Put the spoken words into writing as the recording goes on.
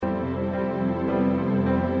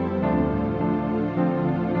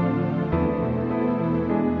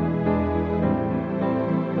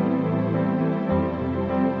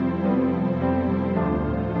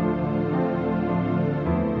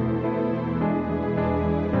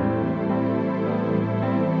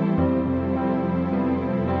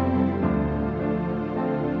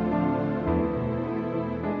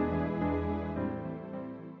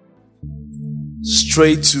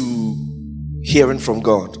straight to hearing from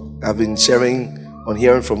God. I've been sharing on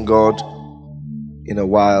hearing from God in a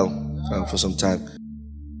while, for some time.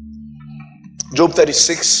 Job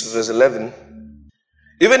 36 verse 11.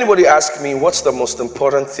 If anybody asks me what's the most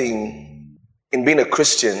important thing in being a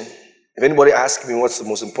Christian, if anybody asks me what's the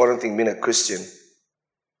most important thing in being a Christian,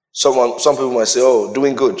 some people might say, oh,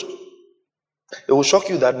 doing good. It will shock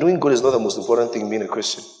you that doing good is not the most important thing in being a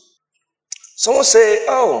Christian. Someone say,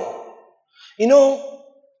 oh,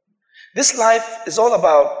 this life is all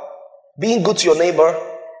about being good to your neighbor,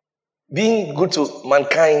 being good to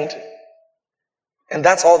mankind, and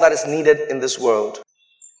that's all that is needed in this world.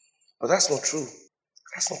 But that's not true.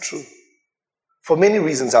 That's not true. For many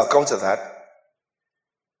reasons, I'll come to that.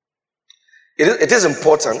 It is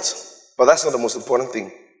important, but that's not the most important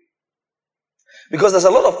thing. Because there's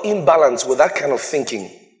a lot of imbalance with that kind of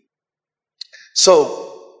thinking.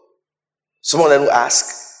 So, someone then will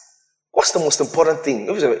ask, what's the most important thing?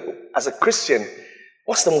 As a Christian,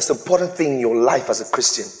 what's the most important thing in your life as a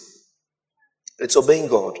Christian? It's obeying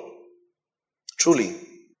God. Truly.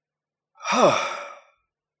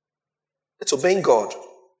 It's obeying God.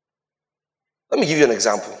 Let me give you an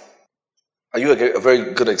example. Are you a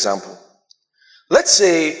very good example? Let's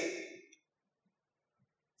say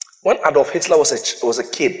when Adolf Hitler was a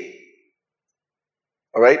kid,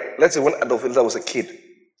 all right? Let's say when Adolf Hitler was a kid,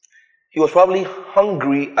 he was probably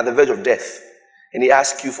hungry at the verge of death, and he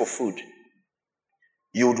asked you for food.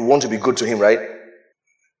 You would want to be good to him, right?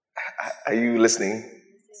 Are you listening?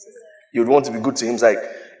 You would want to be good to him. It's like,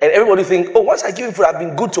 and everybody think, oh, once I give him food, I've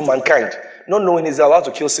been good to mankind, not knowing he's allowed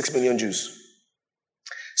to kill 6 million Jews.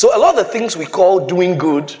 So a lot of the things we call doing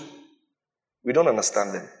good, we don't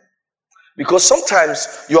understand them. Because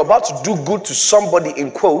sometimes you're about to do good to somebody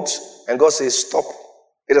in quotes, and God says, stop.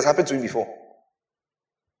 It has happened to me before.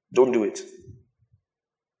 Don't do it.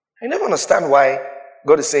 I never understand why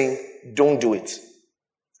God is saying, don't do it.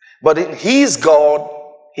 But He is God.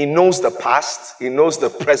 He knows the past. He knows the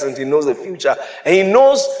present. He knows the future. And He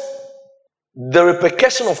knows the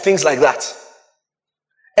repercussion of things like that.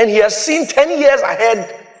 And He has seen 10 years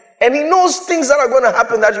ahead. And He knows things that are going to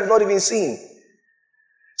happen that you've not even seen.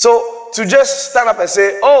 So to just stand up and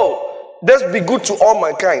say, oh, let's be good to all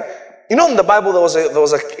mankind. In the Bible, there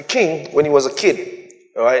was a king when he was a kid.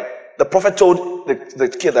 All right? The prophet told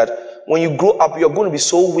the kid that when you grow up, you're going to be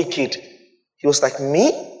so wicked. He was like,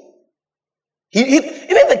 me?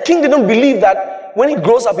 Even the king didn't believe that when he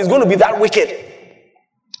grows up, he's going to be that wicked.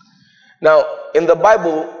 Now, in the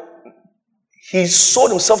Bible, he sold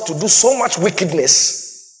himself to do so much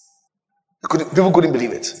wickedness. People couldn't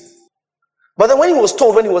believe it. But then when he was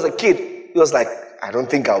told when he was a kid, he was like, I don't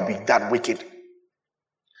think I'll be that wicked.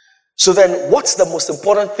 So then, what's the most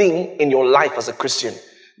important thing in your life as a Christian?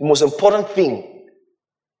 The most important thing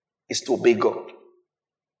is to obey God.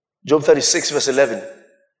 Job 36 verse 11.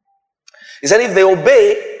 He said, if they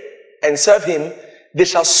obey and serve Him, they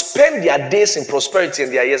shall spend their days in prosperity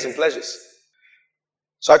and their years in pleasures.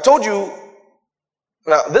 So I told you,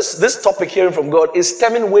 now this topic, hearing from God, is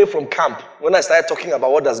stemming away from camp. When I started talking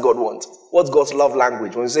about what does God want, what's God's love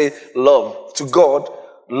language? When we say love to God,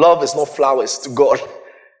 love is not flowers to God.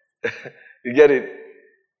 You get it?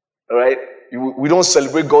 All right? We don't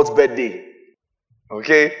celebrate God's birthday.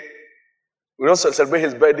 Okay? We don't celebrate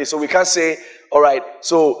His birthday, so we can't say, all right,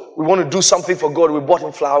 so we want to do something for God. We bought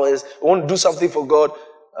Him flowers. We want to do something for God.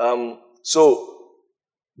 So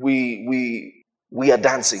we are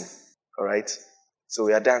dancing. All right? So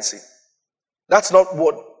we are dancing. That's not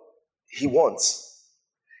what He wants.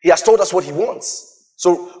 He has told us what He wants.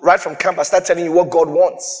 So right from camp, I started telling you what God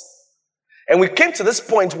wants. And we came to this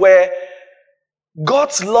point where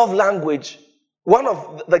God's love language, one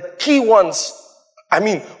of the key ones,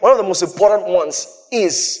 one of the most important ones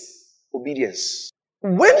is obedience.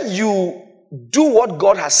 When you do what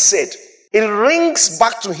God has said, it rings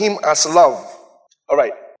back to Him as love. All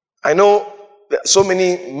right. I know that so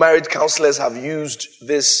many marriage counselors have used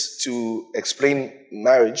this to explain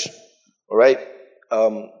marriage. All right.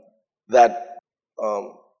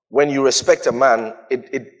 When you respect a man,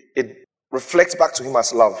 it reflects back to him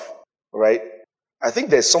as love. All right. I think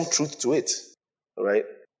there's some truth to it. All right.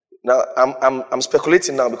 Now, I'm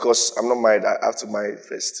speculating now because I'm not married. I have to marry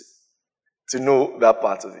first to know that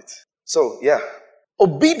part of it. So, yeah.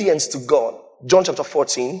 Obedience to God. John chapter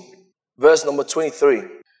 14, verse number 23.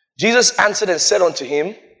 Jesus answered and said unto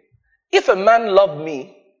him, if a man love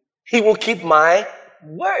me, he will keep my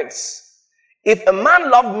words. If a man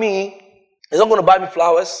love me, he's not going to buy me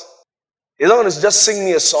flowers. He's not going to just sing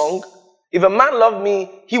me a song. If a man love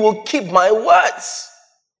me, he will keep my words.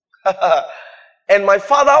 And my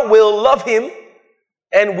Father will love him,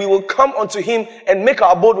 and we will come unto him and make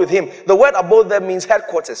our abode with him. The word abode there means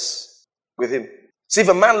headquarters with him. See, if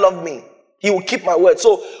a man loved me, he will keep my word.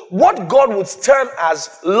 So what God would term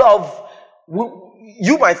as love,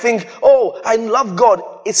 you might think, oh, I love God.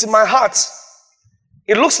 It's in my heart.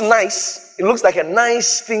 It looks nice. It looks like a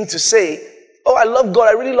nice thing to say. Oh, I love God.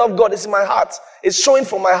 I really love God. It's in my heart. It's showing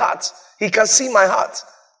from my heart. He can see my heart.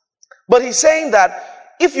 But he's saying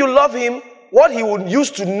that if you love him, what he would use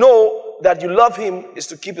to know that you love him is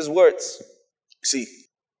to keep his words. See?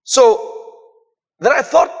 So then I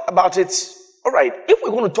thought about it. All right, if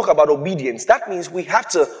we're going to talk about obedience, that means we have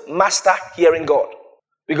to master hearing God.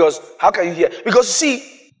 Because how can you hear? Because you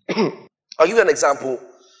see, I'll give you an example.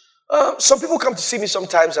 Some people come to see me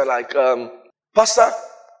sometimes and like, Pastor,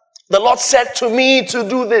 the Lord said to me to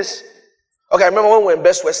do this. Okay, I remember when we were in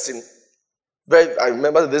Best Western. I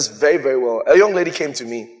remember this very, very well. A young lady came to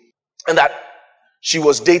me and that she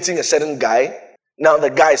was dating a certain guy. Now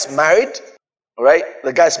the guy is married. All right,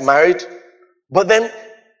 the guy is married. But then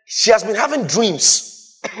she has been having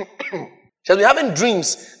dreams. She has been having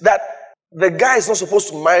dreams that the guy is not supposed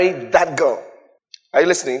to marry that girl. Are you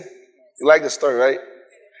listening? You like the story, right?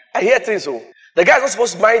 I hear things so. The guy is not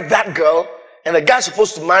supposed to marry that girl, and the guy is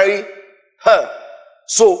supposed to marry her.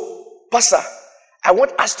 So, Pastor, I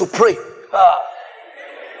want us to pray.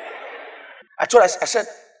 I said,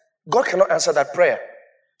 God cannot answer that prayer.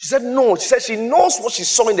 She said, no. She said she knows what she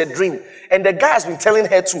saw in the dream, and the guy has been telling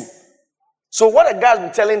her too. So what the guy has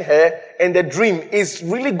been telling her and the dream is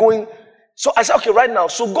really going. So I said, okay, right now,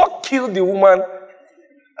 so God killed the woman.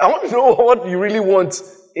 I want to know what you really want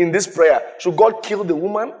in this prayer. Should God kill the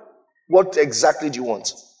woman? What exactly do you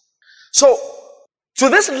want? So to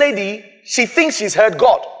this lady, she thinks she's heard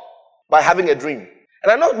God by having a dream.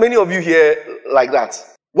 And I know many of you here like that.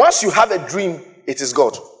 Once you have a dream, it is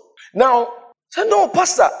God. Now, I said, no,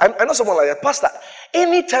 Pastor, I know someone like that. Pastor,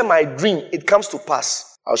 anytime I dream, it comes to pass.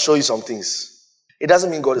 I'll show you some things. It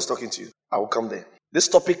doesn't mean God is talking to you. I will come there. This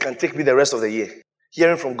topic can take me the rest of the year.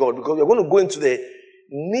 Hearing from God. Because we're going to go into the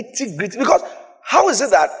nitty-gritty. Because how is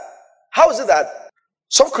it that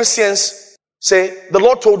some Christians say, the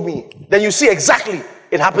Lord told me. Then you see exactly,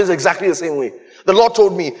 it happens exactly the same way. The Lord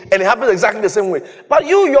told me, and it happens exactly the same way. But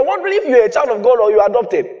you're wondering if you're a child of God or you're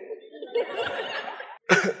adopted.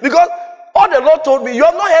 Because all the Lord told me, you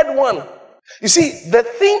have not heard one. You see, the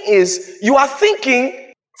thing is, you are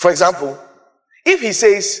thinking, for example, if he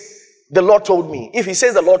says, the Lord told me, if he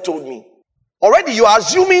says the Lord told me, already you are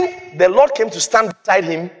assuming the Lord came to stand beside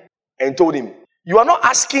him and told him. You are not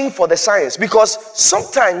asking for the science, because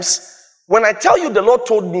sometimes when I tell you the Lord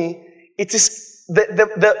told me, it is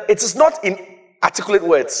it is not in articulate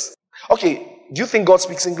words. Okay, do you think God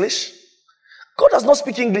speaks English? God does not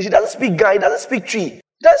speak English. He doesn't speak guy. He doesn't speak tree.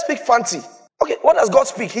 He doesn't speak fancy. Okay, what does God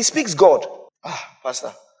speak? He speaks God.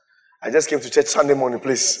 Pastor, I just came to church Sunday morning,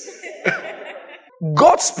 please.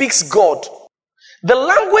 God speaks God. The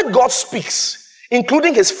language God speaks,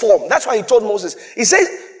 including his form. That's why he told Moses. He says,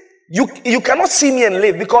 you cannot see me and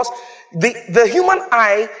live, because the human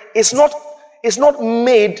eye is not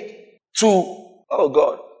made to, oh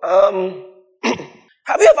God.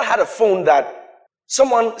 Have you ever had a phone that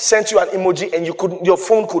someone sent you an emoji and your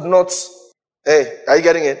phone could not? Hey, are you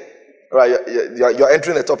getting it? Right, you're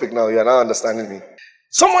entering the topic now. You're now understanding me.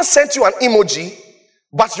 Someone sent you an emoji,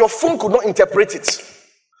 but your phone could not interpret it.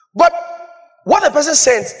 But what the person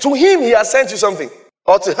sent, to him, he has sent you something.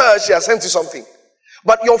 Or to her, she has sent you something.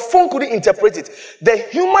 But your phone couldn't interpret it. The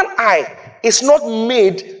human eye is not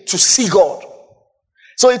made to see God.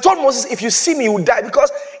 So he told Moses, if you see me, you will die,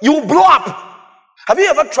 because you will blow up. Have you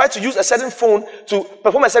ever tried to use a certain phone to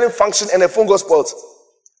perform a certain function and the phone got spoiled?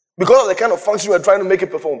 Because of the kind of function you were trying to make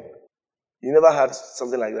it perform. You never had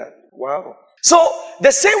something like that? Wow. So,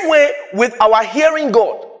 the same way with our hearing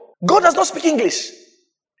God. God does not speak English.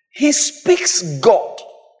 He speaks God.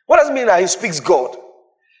 What does it mean that he speaks God?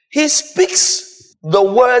 He speaks the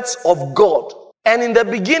words of God. And in the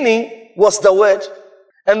beginning was the Word.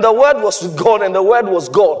 And the Word was with God, and the Word was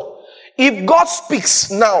God. If God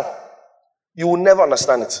speaks now, you will never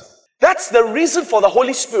understand it. That's the reason for the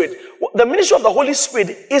Holy Spirit. The ministry of the Holy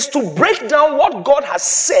Spirit is to break down what God has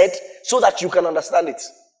said so that you can understand it.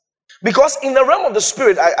 Because in the realm of the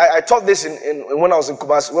Spirit, I taught this when I was in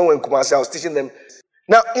Kumasi. When we were in Kumasi, I was teaching them.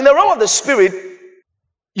 Now, in the realm of the Spirit,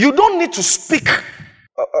 you don't need to speak.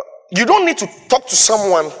 You don't need to talk to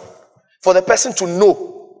someone for the person to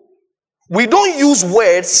know. We don't use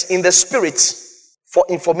words in the Spirit for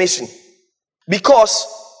information. Because,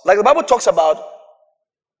 like the Bible talks about,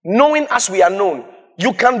 knowing as we are known.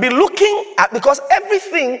 You can be looking at, because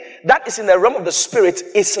everything that is in the realm of the Spirit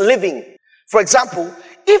is living. For example,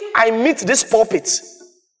 if I meet this pulpit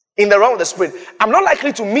in the realm of the spirit, I'm not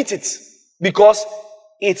likely to meet it because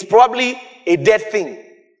it's probably a dead thing.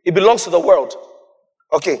 It belongs to the world.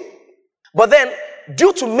 Okay. But then,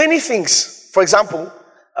 due to many things, for example,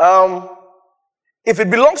 if it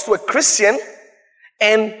belongs to a Christian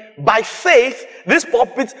and by faith, this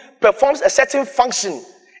pulpit performs a certain function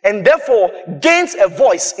and therefore gains a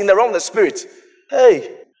voice in the realm of the spirit.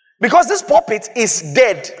 Hey, because this pulpit is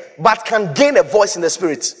dead but can gain a voice in the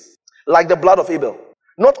spirit, like the blood of Abel.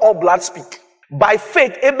 Not all blood speak. By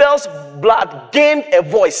faith, Abel's blood gained a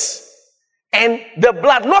voice. And the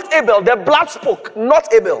blood, not Abel, the blood spoke,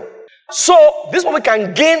 not Abel. So this woman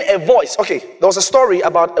can gain a voice. Okay, there was a story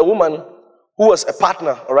about a woman who was a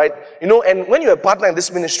partner, all right? You know, and when you're a partner in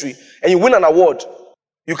this ministry and you win an award,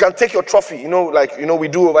 you can take your trophy, you know, like, you know, we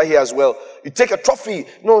do over here as well. You take a trophy.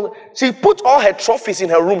 You know, she put all her trophies in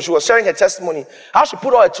her room. She was sharing her testimony, how she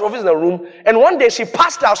put all her trophies in her room. And one day she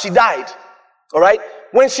passed out, she died, all right?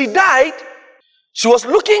 When she died, she was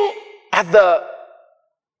looking at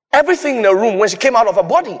everything in the room. When she came out of her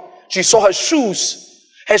body, she saw her shoes.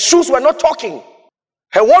 Her shoes were not talking.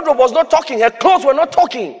 Her wardrobe was not talking. Her clothes were not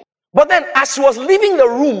talking. But then as she was leaving the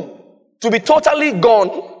room to be totally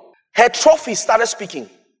gone, her trophy started speaking.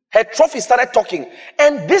 Her trophy started talking.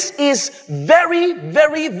 And this is very,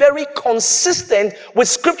 very, very consistent with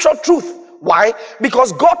scriptural truth. Why?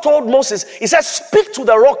 Because God told Moses, he said, speak to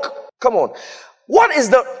the rock. Come on.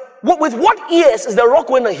 With what ears is the rock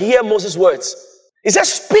going to hear Moses' words? He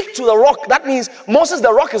says, speak to the rock. That means Moses,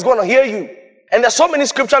 the rock, is going to hear you. And there's so many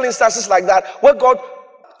scriptural instances like that where God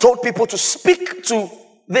told people to speak to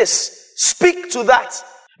this, speak to that.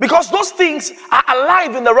 Because those things are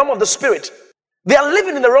alive in the realm of the spirit. They are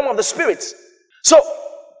living in the realm of the spirit. So,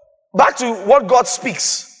 back to what God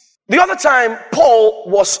speaks. The other time, Paul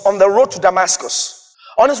was on the road to Damascus.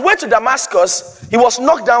 On his way to Damascus, he was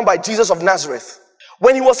knocked down by Jesus of Nazareth.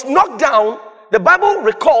 When he was knocked down, the Bible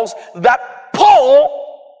recalls that Paul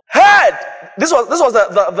heard. This was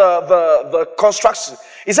the construction.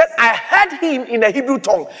 He said, I heard him in a Hebrew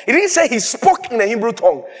tongue. He didn't say he spoke in a Hebrew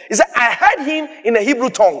tongue. He said, I heard him in a Hebrew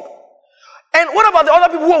tongue. And what about the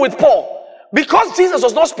other people who were with Paul? Because Jesus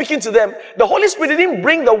was not speaking to them, the Holy Spirit didn't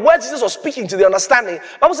bring the words Jesus was speaking to their understanding.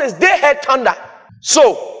 The Bible says they heard thunder.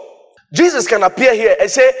 So, Jesus can appear here and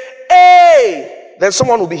say, hey, then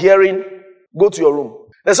someone will be hearing, go to your room.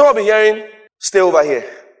 Then someone will be hearing, stay over here.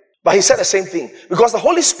 But he said the same thing. Because the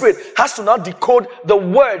Holy Spirit has to now decode the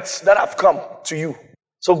words that have come to you.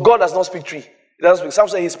 So God does not speak tree. He doesn't speak. Some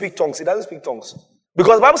say he speaks tongues. He doesn't speak tongues.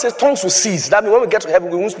 Because the Bible says tongues will cease. That means when we get to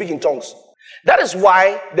heaven, we won't speak in tongues. That is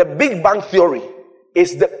why the Big Bang Theory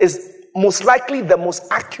is most likely the most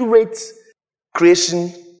accurate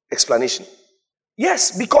creation explanation.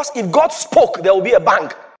 Yes, because if God spoke, there will be a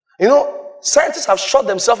bang. You know, scientists have shot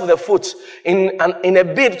themselves in the foot in a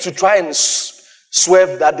bid to try and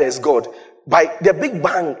swerve that there's God. By the Big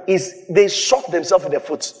Bang is they shot themselves in the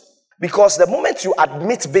foot. Because the moment you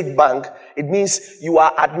admit Big Bang, it means you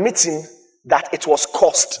are admitting that it was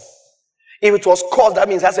caused. If it was caused, that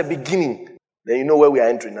means that's a beginning. Then you know where we are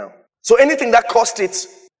entering now. So anything that caused it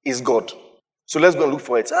is God. So let's go and look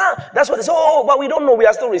for it. That's what it's. Oh, but we don't know. We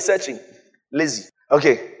are still researching. Lazy.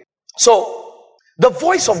 Okay. So the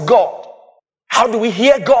voice of God. How do we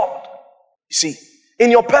hear God? You see,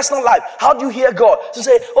 in your personal life, how do you hear God? So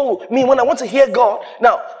say, oh, me, when I want to hear God.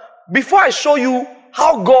 Now, before I show you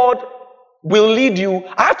how God will lead you,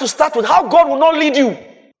 I have to start with how God will not lead you.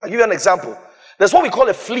 I'll give you an example. There's what we call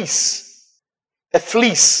a fleece. A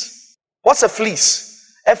fleece. What's a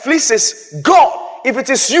fleece? A fleece is, God, if it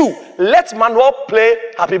is you, let Manuel play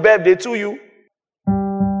Happy Birthday to you.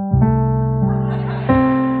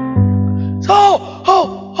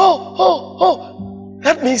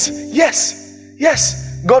 That means,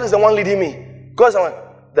 yes, God is the one leading me. God is the one.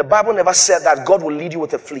 The Bible never said that God will lead you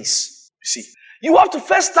with a fleece. You see, you have to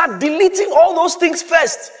first start deleting all those things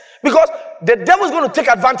first. Because the devil is going to take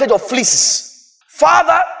advantage of fleeces.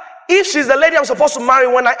 Father, if she's the lady I'm supposed to marry,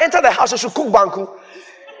 when I enter the house, I should cook banku.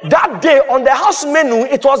 That day on the house menu,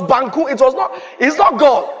 it was banku. It's not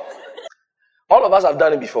God. All of us have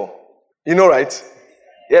done it before. You know, right?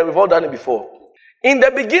 Yeah, we've all done it before. In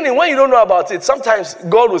the beginning, when you don't know about it, sometimes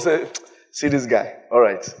God will say, see this guy. All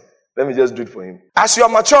right, let me just do it for him. As you are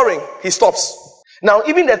maturing, he stops. Now,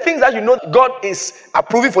 even the things that you know God is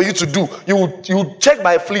approving for you to do, you check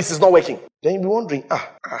by a fleece, it's not working. Then you'll be wondering,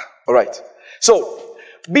 all right. So,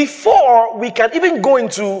 before we can even go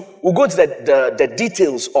into, we'll go into the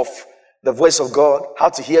details of the voice of God, how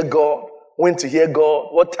to hear God, when to hear God,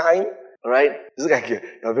 what time, all right? This guy here,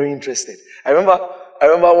 you're very interested. I remember I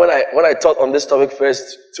remember when I taught on this topic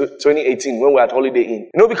first, 2018, when we were at Holiday Inn.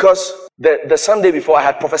 Because the Sunday before, I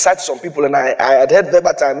had prophesied to some people, and I had heard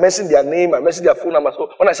verbatim, I mentioned their name, I mentioned their phone number.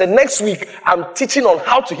 So when I said next week, I'm teaching on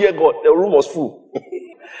how to hear God, the room was full.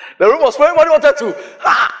 The room was full. Everybody wanted to,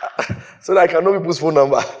 so that I can know people's phone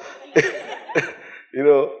number.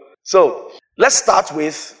 So let's start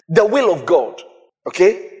with the will of God.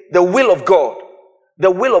 Okay? The will of God. The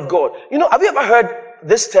will of God. Have you ever heard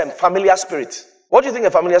this term, familiar spirit? What do you think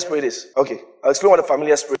a familiar spirit is? Okay, I'll explain what a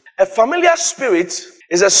familiar spirit is. A familiar spirit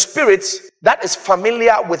is a spirit that is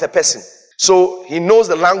familiar with a person. So he knows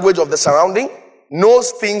the language of the surrounding,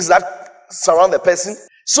 knows things that surround the person,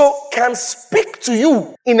 so can speak to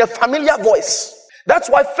you in a familiar voice. That's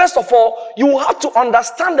why, first of all, you have to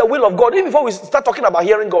understand the will of God. Even before we start talking about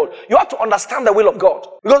hearing God, you have to understand the will of God.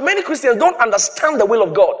 Because many Christians don't understand the will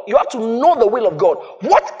of God. You have to know the will of God.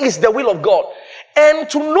 What is the will of God? And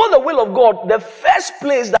to know the will of God, the first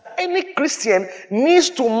place that any Christian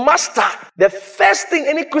needs to master, the first thing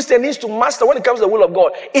any Christian needs to master when it comes to the will of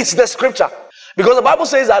God, is the scripture. Because the Bible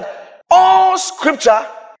says that all scripture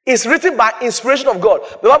is written by inspiration of God.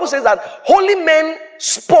 The Bible says that holy men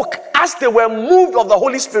spoke as they were moved of the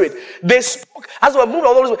Holy Spirit. They spoke as they were moved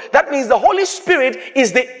of the Holy Spirit. That means the Holy Spirit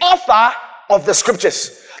is the author of the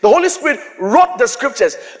scriptures. The Holy Spirit wrote the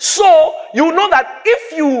scriptures. So you know that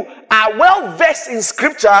if you are well versed in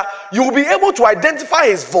scripture, you will be able to identify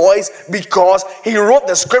his voice because he wrote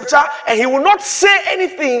the scripture, and he will not say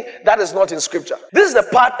anything that is not in scripture. This is the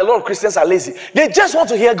part a lot of Christians are lazy. They just want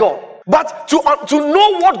to hear God. But to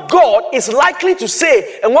know what God is likely to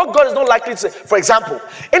say and what God is not likely to say. For example,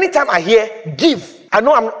 anytime I hear give, I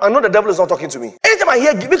know the devil is not talking to me. Anytime I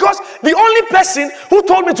hear give, because the only person who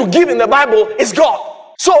told me to give in the Bible is God.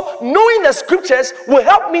 So knowing the scriptures will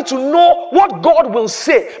help me to know what God will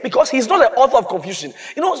say, because he's not the author of confusion.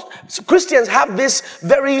 Christians have this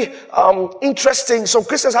very interesting, some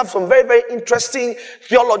Christians have some very, very interesting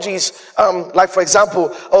theologies. Like for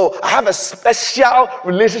example, I have a special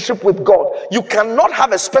relationship with God. You cannot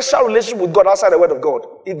have a special relationship with God outside the word of God.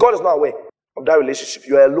 If God is not aware of that relationship,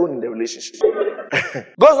 you are alone in the relationship.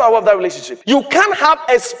 God is not aware of that relationship. You can't have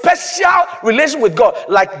a special relation with God,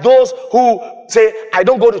 like those who say, I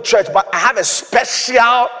don't go to church, but I have a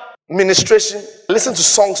special ministration. Listen to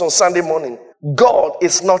songs on Sunday morning. God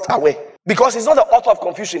is not aware, because he's not the author of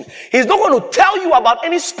confusion. He's not going to tell you about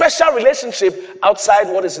any special relationship outside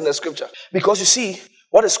what is in the scripture. Because you see,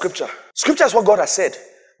 what is scripture? Scripture is what God has said.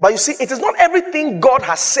 But you see, it is not everything God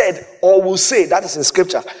has said or will say that is in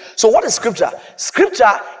scripture. So what is scripture? Scripture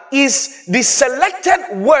is the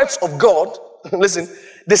selected words of God. Listen,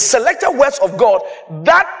 the selected words of God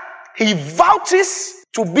that he vouches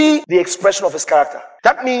to be the expression of his character.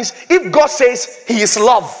 That means if God says he is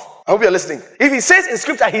love, I hope you're listening. If he says in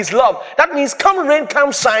scripture he is love, that means come rain,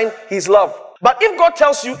 come shine, he is love. But if God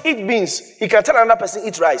tells you eat beans, he can tell another person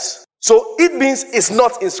eat rice. So eat beans is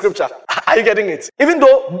not in scripture. Are you getting it? Even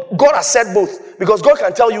though God has said both, because God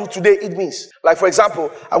can tell you today eat beans. Like for example,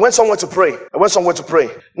 I went somewhere to pray.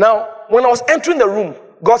 Now, when I was entering the room,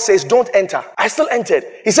 God says don't enter. I still entered.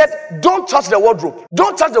 He said don't touch the wardrobe.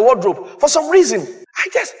 Don't touch the wardrobe. For some reason,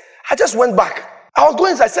 I just went back. I was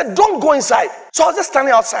going inside. I said don't go inside. So I was just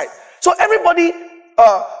standing outside. So everybody,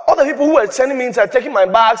 all the people who were sending me inside, taking my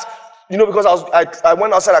bags, because I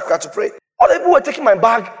went outside, I had to pray. All the people who were taking my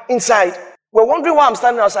bag inside were wondering why I'm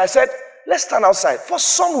standing outside. I said, let's stand outside. For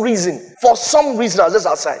some reason, I was just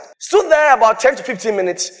outside. Stood there about 10 to 15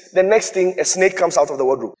 minutes. The next thing, a snake comes out of the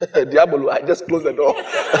wardrobe. Diabolo, I just closed the door.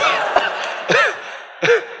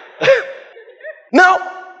 Now,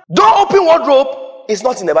 don't open wardrobe is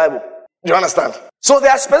not in the Bible. Do you understand? So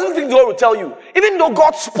there are specific things God will tell you. Even though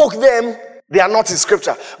God spoke them, they are not in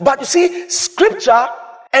scripture. But you see, scripture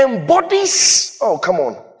embodies,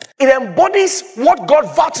 it embodies what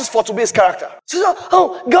God vouches for to be his character.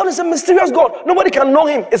 So, God is a mysterious God. Nobody can know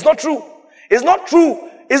him. It's not true. It's not true.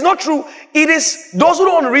 It is those who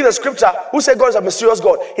don't want to read the scripture who say God is a mysterious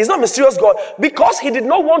God. He's not a mysterious God. Because he did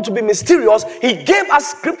not want to be mysterious, he gave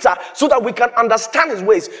us scripture so that we can understand his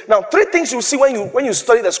ways. Now, three things you see when you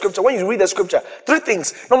study the scripture, when you read the scripture. Three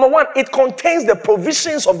things. Number one, it contains the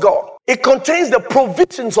provisions of God. It contains the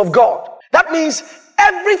provisions of God. That means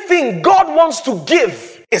everything God wants to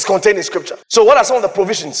give is contained in scripture. So what are some of the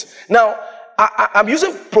provisions? Now, I'm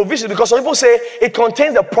using provision because some people say it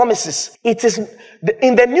contains the promises. It is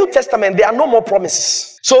in the New Testament, there are no more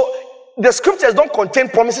promises. So the scriptures don't contain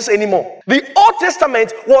promises anymore. The Old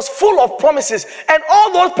Testament was full of promises, and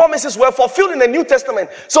all those promises were fulfilled in the New Testament.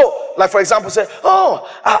 So, like for example, say,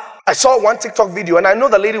 I saw one TikTok video, and I know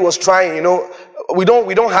the lady was trying, We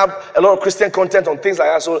don't have a lot of Christian content on things like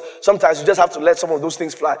that, so sometimes you just have to let some of those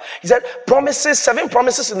things fly. He said, promises, 7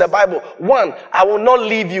 promises in the Bible. 1, I will not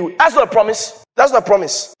leave you. That's not a promise. That's not a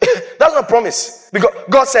promise. That's not a promise. Because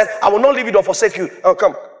God said, I will not leave you or forsake you. Oh,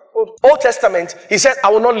 come. Old Testament, he said,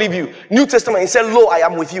 I will not leave you. New Testament, he said, lo, I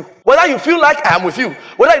am with you. Whether you feel like I am with you,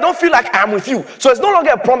 whether you don't feel like I am with you. So it's no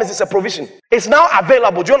longer a promise, it's a provision. It's now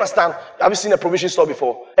available. Do you understand? Have you seen a provision store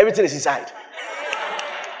before? Everything is inside.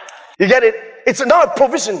 You get it? It's now a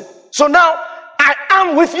provision. So now, I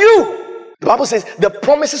am with you. The Bible says the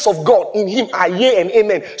promises of God in him are yea and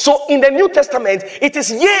amen. So in the New Testament, it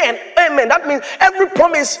is yea and amen. That means every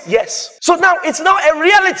promise, yes. So now it's now a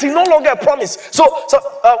reality, no longer a promise. So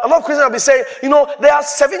a lot of Christians will be saying, there are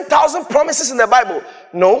 7,000 promises in the Bible.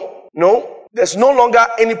 No, there's no longer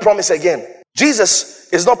any promise again. Jesus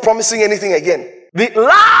is not promising anything again. The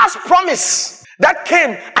last promise that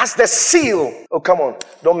came as the seal. Oh, come on.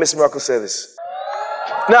 Don't miss miracle service.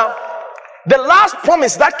 Now, the last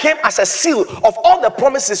promise that came as a seal of all the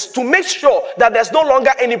promises to make sure that there's no longer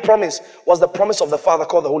any promise was the promise of the Father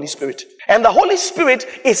called the Holy Spirit. And the Holy Spirit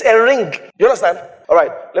is a ring. You understand? All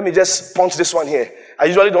right, let me just punch this one here. I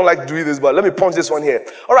usually don't like doing this, but let me punch this one here.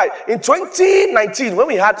 All right, in 2019, when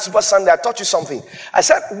we had Super Sunday, I taught you something. I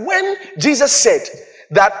said, when Jesus said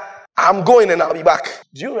that I'm going and I'll be back.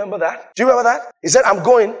 Do you remember that? Do you remember that? He said, I'm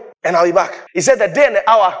going and I'll be back. He said, the day and the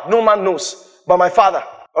hour no man knows but my Father.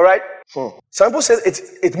 All right? Some people say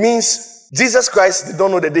it means Jesus Christ did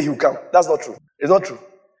not know the day he will come. That's not true. It's not true.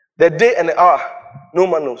 The day and the hour, no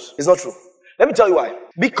man knows. It's not true. Let me tell you why.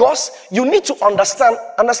 Because you need to understand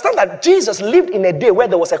that Jesus lived in a day where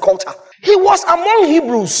there was a culture. He was among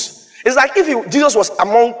Hebrews. It's like if Jesus was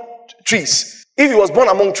among trees. If he was born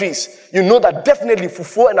among trees, you know that definitely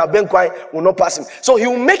Fufu and Abenkwai will not pass him. So he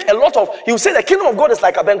will say the kingdom of God is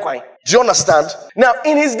like Abenkwai. Do you understand? Now,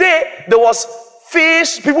 in his day, there was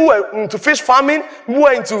fish, people were into fish farming, people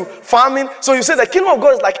were into farming. So you say the kingdom of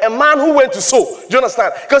God is like a man who went to sow. Do you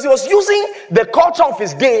understand? Because he was using the culture of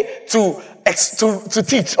his day to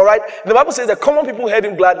teach. All right. The Bible says the common people heard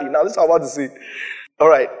him gladly. Now this is what I'm about to say. All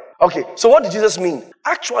right. Okay. So what did Jesus mean?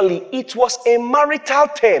 Actually, it was a marital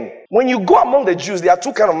term. When you go among the Jews, there are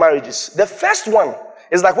 2 kinds of marriages. The first one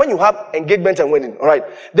is like when you have engagement and wedding. All right.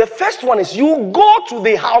 The first one is you go to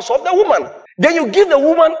the house of the woman. Then you give the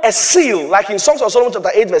woman a seal, like in Songs of Solomon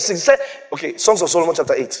chapter 8 verse 6. He said, okay, Songs of Solomon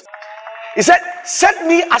chapter 8. He said, set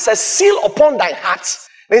me as a seal upon thy heart.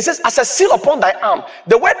 Then he says, as a seal upon thy arm.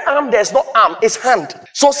 The word arm, there's no arm, it's hand.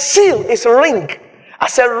 So seal is ring.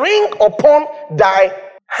 As a ring upon thy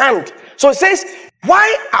hand. So it says,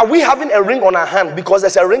 why are we having a ring on our hand? Because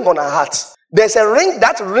there's a ring on our heart. There's a ring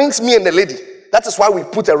that rings me and the lady. That is why we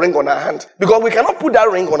put a ring on our hand. Because we cannot put that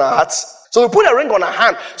ring on our hearts. So we put a ring on our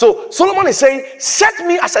hand. So Solomon is saying, set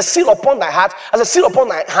me as a seal upon thy heart, as a seal upon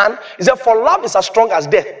thy hand. He said, for love is as strong as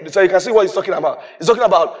death. So you can see what he's talking about. He's talking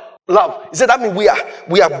about love. He said, that means we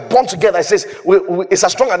are born together. He says, it's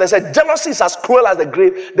as strong as death. He said, jealousy is as cruel as the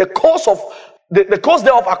grave. The cause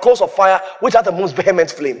thereof are coals of fire, which are the most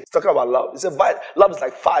vehement flame. He's talking about love. He said, love is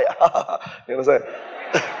like fire. You know what I'm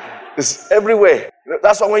saying? It's everywhere.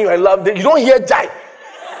 That's why when you're in love, you don't hear die.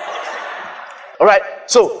 All right,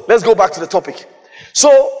 so let's go back to the topic. So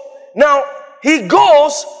now he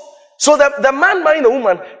goes, so the man marrying the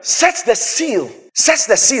woman sets the seal.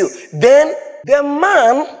 Then the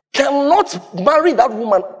man cannot marry that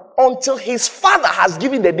woman until his father has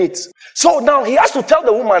given the date. So now he has to tell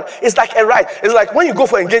the woman, it's like a right. It's like when you go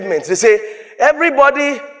for engagement, they say,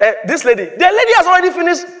 everybody, the lady has already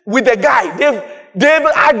finished with the guy. They've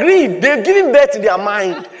agreed. They've given birth to their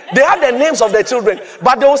mind. They have the names of their children.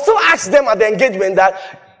 But they will still ask them at the engagement that,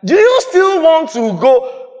 do you still want to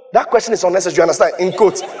go? That question is unnecessary, you understand? In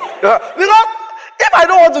quotes. Because if I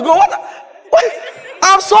don't want to go, what?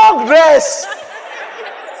 I'm so dressed.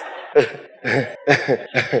 Do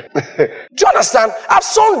you understand? I'm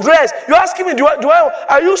so dressed. You're asking me,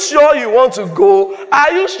 are you sure you want to go?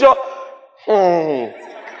 Are you sure? All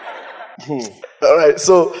right,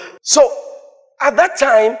 so at that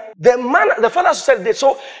time, the father said that.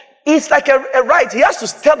 So it's like a right. He has to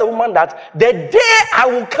tell the woman that the day I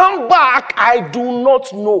will come back, I do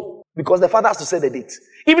not know. Because the father has to say the date.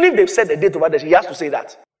 Even if they've said the date over there, he has to say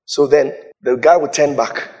that. So then the guy will turn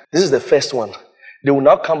back. This is the first one. They will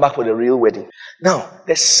now come back for the real wedding. Now,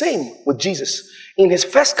 the same with Jesus. In his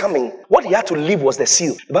first coming, what he had to leave was the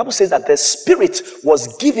seal. The Bible says that the Spirit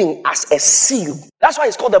was giving as a seal. That's why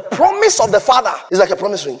it's called the promise of the Father. It's like a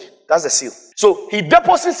promise ring. That's the seal. So he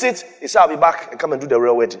deposits it. He said, I'll be back and come and do the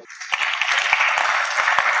real wedding.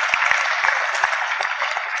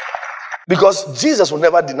 Because Jesus will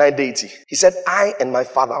never deny deity. He said, I and my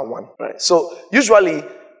Father are one. Right? So usually,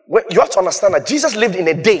 you have to understand that Jesus lived in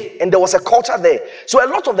a day and there was a culture there. So a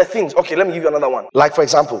lot of the things, okay, let me give you another one. Like for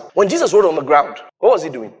example, when Jesus rode on the ground, what was he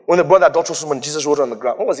doing? When the brother adulterous woman, Jesus rode on the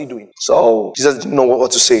ground, what was he doing? So Jesus didn't know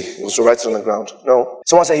what to say. He was to write it on the ground. No.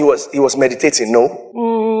 Someone said he was meditating.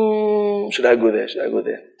 No. Should I go there? Should I go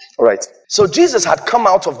there? All right. So Jesus had come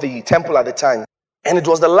out of the temple at the time, and it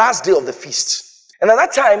was the last day of the feast. And at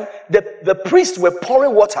that time, the priests were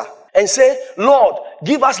pouring water and say, Lord,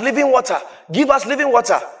 give us living water. Give us living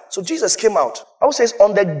water. So Jesus came out. I would say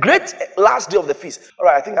on the great last day of the feast. All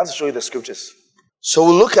right, I think I have to show you the scriptures. So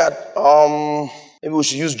we'll look at, maybe we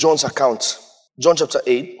should use John's account. John chapter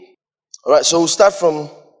 8. All right, so we'll start from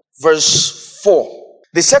verse 4.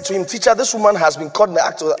 They said to him, Teacher, this woman has been caught in the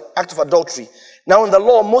act of adultery. Now in the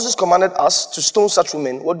law, Moses commanded us to stone such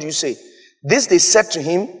women. What do you say? This they said to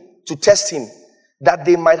him to test him, that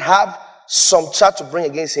they might have some charge to bring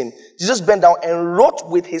against him. Jesus bent down and wrote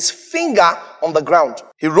with his finger on the ground.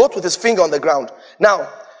 He wrote with his finger on the ground. Now,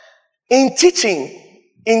 in teaching,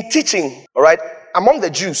 all right, among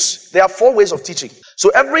the Jews, there are 4 ways of teaching.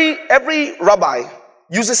 So every rabbi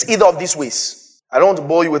uses either of these ways. I don't want to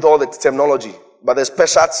bore you with all the terminology, but there's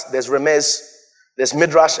Peshat, there's Remez, there's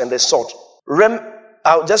Midrash, and there's Sod.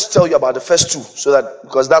 I'll just tell you about the first 2,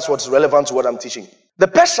 because that's what's relevant to what I'm teaching. The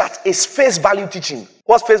Peshat is face value teaching.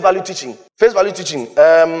 What's face value teaching? Face value teaching.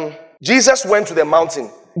 Jesus went to the mountain.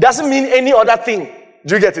 Doesn't mean any other thing.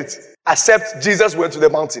 Do you get it? Except Jesus went to the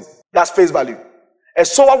mountain. That's face value. A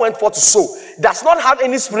sower went forth to sow. Does not have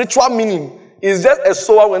any spiritual meaning. It's just a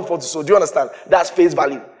sower went forth to sow. Do you understand? That's face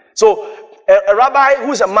value. So a rabbi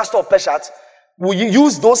who is a master of Peshat will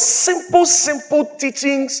use those simple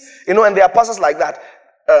teachings, and there are pastors like that.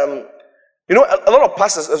 A lot of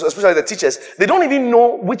pastors, especially the teachers, they don't even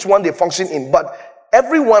know which one they function in, but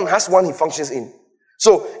everyone has one he functions in.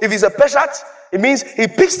 So if he's a Peshat, it means he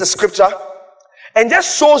picks the scripture and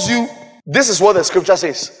just shows you this is what the scripture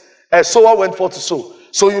says. A sower went forth to sow.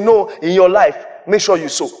 So in your life, make sure you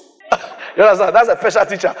sow. You understand? That's a Peshat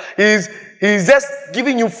teacher. He's just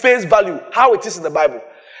giving you face value, how it is in the Bible.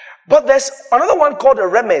 But there's another one called a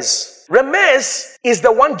Remez. Remez is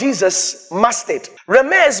the one Jesus mastered.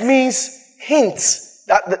 Remez means hints.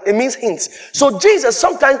 It means hints. So Jesus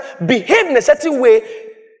sometimes behaved in a certain way.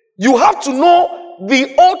 You have to know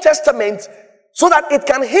the Old Testament so that it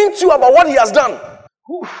can hint you about what he has done.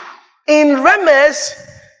 In Remez,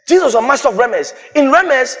 Jesus was a master of Remez. In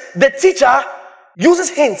Remez, the teacher uses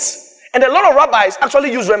hints. And a lot of rabbis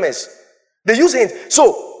actually use Remez. They use hints.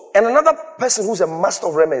 And another person who's a master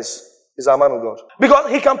of Remez is our man of God.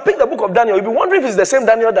 Because he can pick the book of Daniel. You'll be wondering if it's the same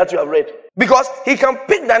Daniel that you have read. Because he can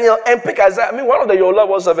pick Daniel and pick Isaiah. One of the Your Love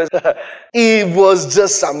was service. It was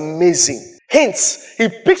just amazing. Hints. He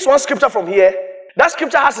picks one scripture from here. That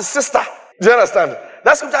scripture has a sister. Do you understand?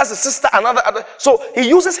 That scripture has a sister, another. So he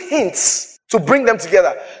uses hints to bring them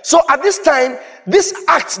together. So at this time, this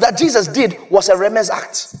act that Jesus did was a Remez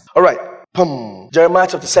act. All right. Jeremiah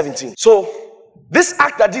chapter 17. So this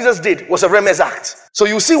act that Jesus did was a Remez act. So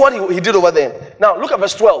you see what he did over there. Now look at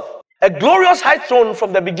verse 12. A glorious high throne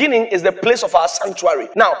from the beginning is the place of our sanctuary.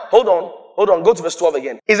 Now hold on, go to verse 12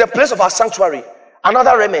 again. Is the place of our sanctuary.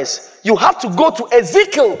 Another Remez. You have to go to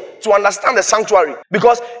Ezekiel to understand the sanctuary.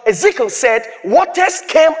 Because Ezekiel said, waters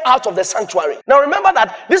came out of the sanctuary. Now remember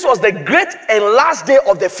that this was the great and last day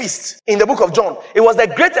of the feast in the book of John. It was the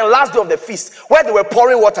great and last day of the feast where they were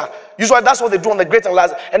pouring water. Usually that's what they do on the great and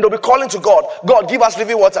last. And they'll be calling to God. God, give us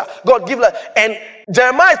living water. God, give us. And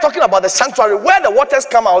Jeremiah is talking about the sanctuary where the waters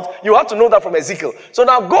come out. You have to know that from Ezekiel. So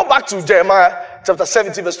now go back to Jeremiah chapter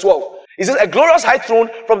 17 verse 12. He says, a glorious high throne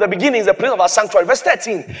from the beginning is the place of our sanctuary. Verse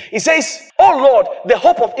 13, he says, O Lord, the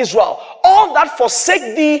hope of Israel, all that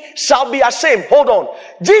forsake thee shall be ashamed. Hold on.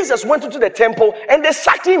 Jesus went into the temple and they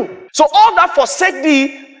sacked him. So all that forsake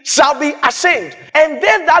thee shall be ashamed. And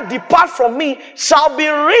they that depart from me shall be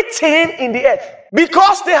written in the earth.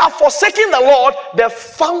 Because they have forsaken the Lord, the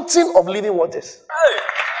fountain of living waters.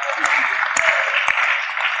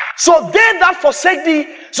 So they that forsake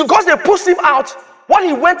thee, so because they pushed him out, what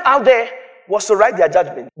he went out there was to write their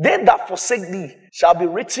judgment. They that forsake thee shall be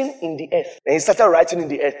written in the earth. And he started writing in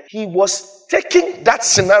the earth. He was taking that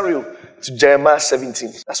scenario to Jeremiah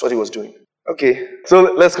 17. That's what he was doing. Okay, so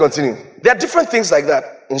let's continue. There are different things like that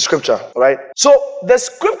in scripture, right? So the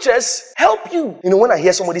scriptures help you. When I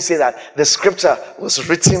hear somebody say that the scripture was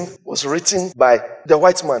written by the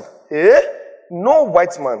white man. No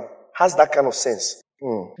white man has that kind of sense.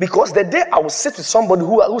 Because the day I will sit with somebody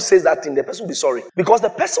who says that thing, the person will be sorry. Because the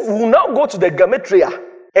person will now go to the Gematria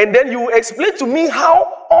and then you will explain to me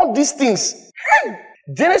how all these things.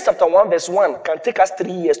 Genesis chapter 1 verse 1 can take us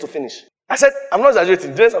 3 years to finish. I said, I'm not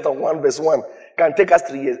exaggerating. Genesis chapter 1 verse 1 can take us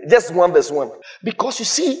 3 years. Just 1 verse 1. Because you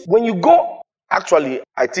see, when you go, actually,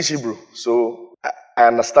 I teach Hebrew, so I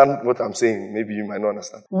understand what I'm saying. Maybe you might not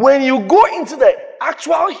understand. When you go into the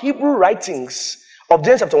actual Hebrew writings of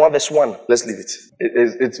Genesis chapter 1 verse 1, let's leave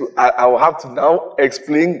it. I will have to now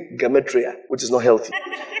explain gematria, which is not healthy.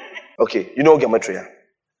 Okay, you know gematria.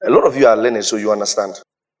 A lot of you are learning, so you understand.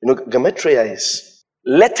 You know, gematria is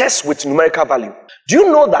letters with numerical value. Do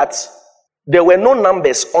you know that there were no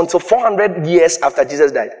numbers until 400 years after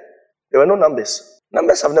Jesus died? There were no numbers.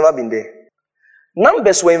 Numbers have never been there.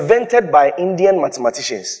 Numbers were invented by Indian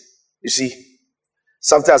mathematicians. You see,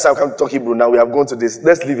 sometimes I come to talk Hebrew. Now we have gone to this.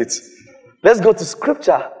 Let's leave it. Let's go to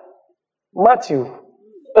scripture. Matthew.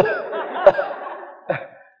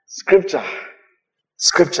 Scripture.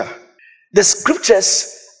 Scripture. The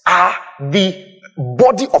scriptures are the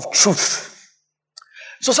body of truth.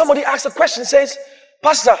 So somebody asks a question, says,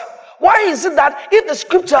 Pastor, why is it that if the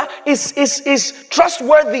scripture is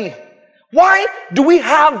trustworthy, why do we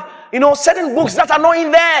have, certain books that are not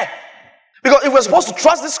in there? Because if we're supposed to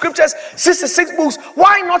trust the scriptures, 66 books,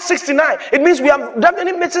 why not 69? It means we are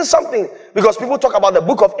definitely missing something. Because people talk about the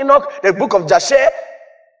book of Enoch, the book of Jasher,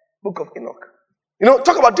 book of Enoch.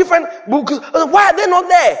 Talk about different books. Why are they not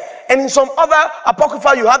there? And in some other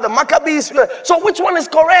apocrypha, you have the Maccabees. So which one is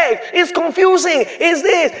correct? It's confusing. Is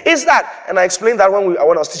this? Is that? And I explained that when I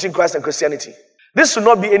was teaching Christ and Christianity. This should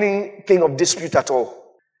not be anything of dispute at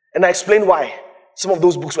all. And I explained why some of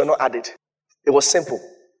those books were not added. It was simple.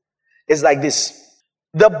 It's like this.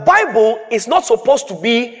 The Bible is not supposed to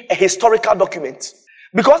be a historical document.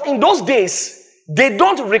 Because in those days, they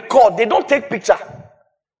don't record, they don't take picture. Do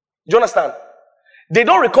you understand? They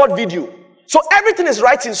don't record video. So everything is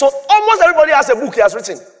writing. So almost everybody has a book he has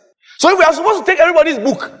written. So if we are supposed to take everybody's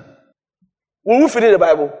book, will we finish the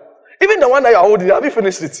Bible? Even the one that you are holding, have you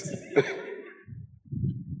finished it?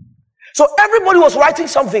 So everybody was writing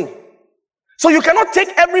something. So you cannot take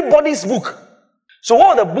everybody's book. So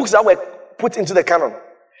what were the books that were put into the canon?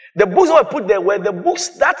 The books that were put there were the books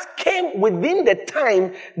that came within the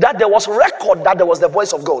time that there was record that there was the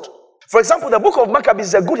voice of God. For example, the book of Maccabees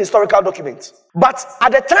is a good historical document. But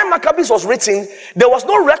at the time Maccabees was written, there was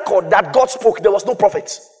no record that God spoke. There was no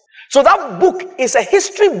prophet. So that book is a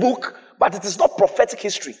history book, but it is not prophetic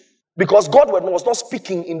history. Because God was not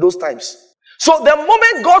speaking in those times. So the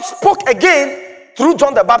moment God spoke again through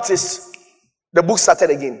John the Baptist, the book started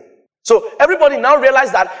again. So everybody now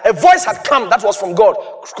realized that a voice had come that was from God,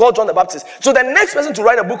 called John the Baptist. So the next person to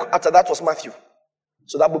write a book after that was Matthew.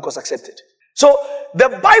 So that book was accepted. So the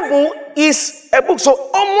Bible is a book. So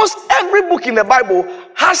almost every book in the Bible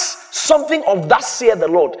has something of that saith the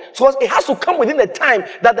Lord. So it has to come within the time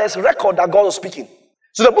that there's record that God was speaking.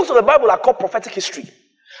 So the books of the Bible are called prophetic history.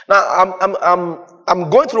 Now I'm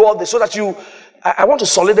going through all this so that I want to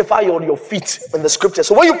solidify your feet in the scripture.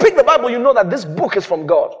 So when you pick the Bible, you know that this book is from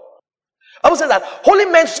God. I would say that holy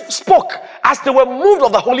men spoke as they were moved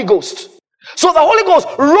of the Holy Ghost. So the Holy Ghost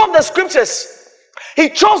wrote the scriptures. He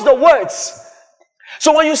chose the words.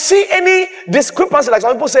 So when you see any discrepancy, like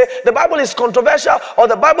some people say the Bible is controversial or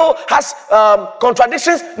the Bible has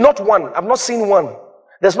contradictions, not one. I've not seen one.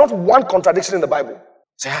 There's not one contradiction in the Bible.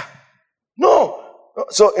 Say, no.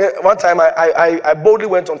 So one time I boldly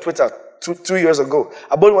went on Twitter 2 years ago.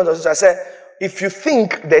 I boldly went on Twitter. I said, if you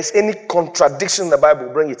think there's any contradiction in the Bible,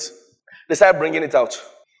 bring it. They started bringing it out.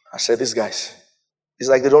 I said, these guys, it's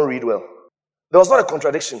like they don't read well. There was not a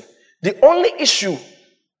contradiction. The only issue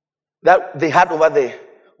that they had over there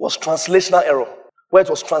was translational error, where it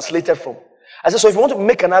was translated from. I said, so if you want to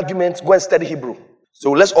make an argument, go and study Hebrew.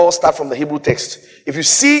 So let's all start from the Hebrew text. If you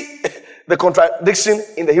see the contradiction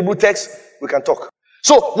in the Hebrew text, we can talk.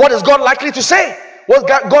 So what is God likely to say? What's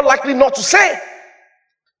God likely not to say?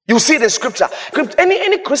 You see the scripture.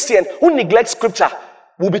 Any Christian who neglects scripture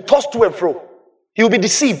will be tossed to and fro. He will be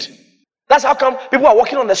deceived. That's how come people are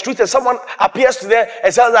walking on the street and someone appears to them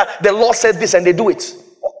and says that the Lord said this and they do it.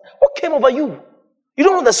 What came over you? You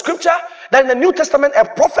don't know the scripture that in the New Testament a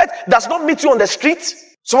prophet does not meet you on the street?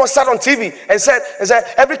 Someone sat on TV and said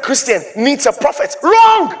every Christian needs a prophet.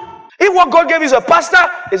 Wrong! If what God gave is a pastor,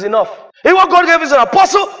 is enough. If what God gave is an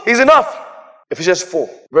apostle, is enough. Ephesians 4,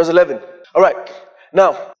 verse 11. All right.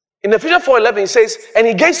 Now, in Ephesians 4:11, he says, and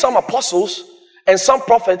he gave some apostles and some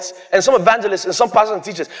prophets and some evangelists and some pastors and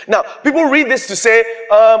teachers. Now, people read this to say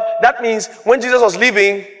that means when Jesus was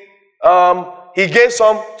leaving, he gave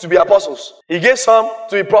some to be apostles. He gave some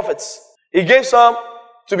to be prophets. He gave some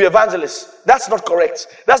to be evangelists. That's not correct.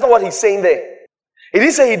 That's not what he's saying there. He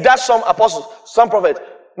didn't say he dashed some apostles, some prophets.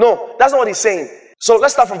 No, that's not what he's saying. So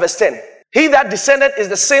let's start from verse 10. He that descended is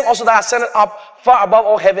the same also that ascended up far above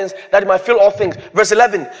all heavens, that he might fill all things. Verse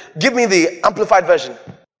 11, give me the Amplified Version.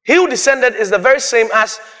 He who descended is the very same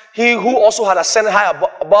as he who also had ascended high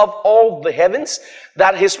above all the heavens,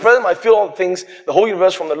 that his presence might fill all things, the whole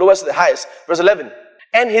universe from the lowest to the highest. Verse 11,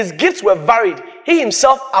 and his gifts were varied. He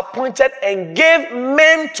himself appointed and gave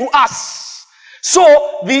men to us.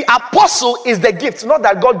 So the apostle is the gift, not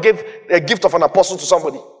that God gave a gift of an apostle to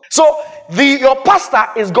somebody. So your pastor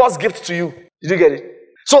is God's gift to you. Did you get it?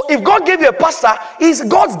 So if God gave you a pastor, he's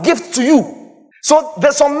God's gift to you. So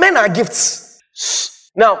there's some men are gifts.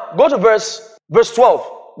 Now go to verse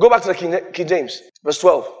 12. Go back to the King James. Verse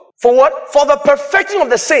 12. For what? For the perfecting of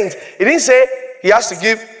the saints. He didn't say he has to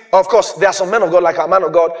give. Of course, there are some men of God, like a man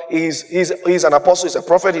of God. He's an apostle, he's a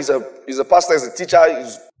prophet, he's a pastor, he's a teacher,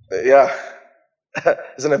 he's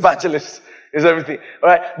an evangelist, he's everything. All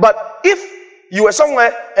right. But if you were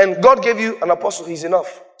somewhere and God gave you an apostle, he's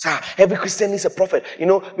enough. So every Christian needs a prophet.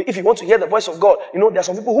 If you want to hear the voice of God, there are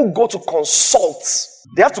some people who go to consult.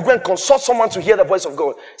 They have to go and consult someone to hear the voice of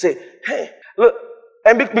God. Say, hey, look,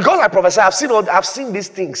 and because I prophesy, I've seen these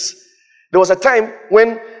things. There was a time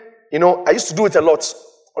when, I used to do it a lot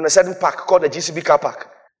on a certain park called the GCB car park.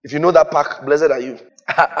 If you know that park, blessed are you.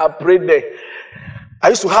 I prayed there. I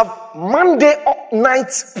used to have Monday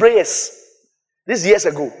night prayers. This years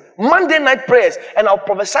ago. Monday night prayers. And I'll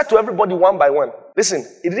prophesy to everybody one by one. Listen,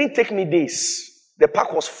 it didn't take me days. The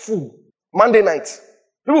park was full. Monday night.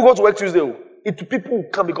 People go to work Tuesday. People will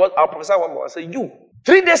come because I'll prophesy one more. I say, you.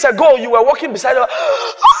 3 days ago, you were walking beside her.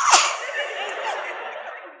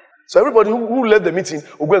 So everybody who left the meeting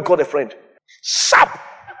will go and call a friend. Sharp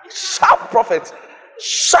prophet.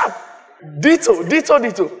 Sharp. Ditto.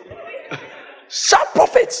 Sharp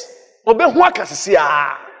prophet.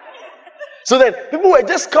 So then people were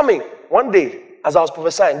just coming. One day, as I was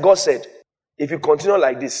prophesying, God said, if you continue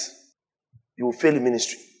like this, you will fail in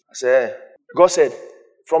ministry. I said, God said,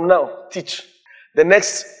 from now, teach. The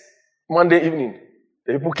next Monday evening,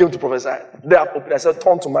 the people came to prophesy. They have opened. I said,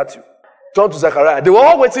 turn to Matthew. Turn to Zechariah. They were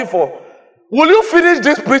all waiting for, will you finish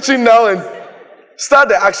this preaching now and start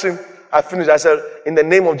the action? I finished. I said, in the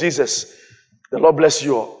name of Jesus, the Lord bless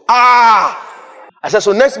you all. I said,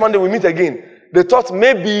 so next Monday we meet again. They thought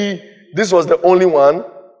maybe this was the only one.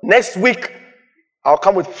 Next week, I'll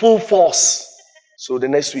come with full force. So the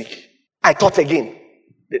next week, I thought again.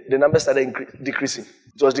 The numbers started decreasing.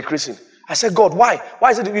 It was decreasing. I said, God, why?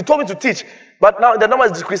 Why is it? You told me to teach, but now the number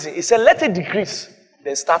is decreasing. He said, let it decrease.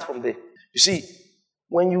 Then start from there. You see,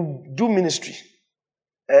 when you do ministry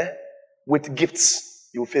with gifts,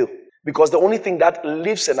 you fail. Because the only thing that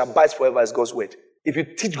lives and abides forever is God's word. If you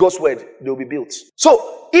teach God's word, they will be built.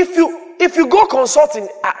 So if you go consulting,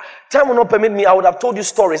 time will not permit me, I would have told you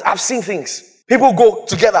stories. I've seen things. People go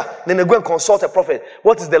together, then they go and consult a prophet.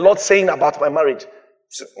 What is the Lord saying about my marriage?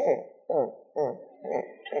 Say,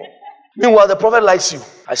 Meanwhile, the prophet likes you.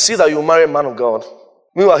 I see that you marry a man of God.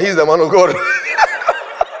 Meanwhile, he's the man of God.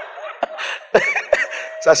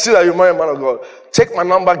 So I see that you marry a man of God. Take my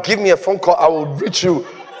number, give me a phone call, I will reach you.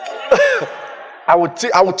 I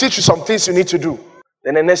will teach you some things you need to do.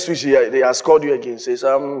 Then the next week, they has called you again. Says,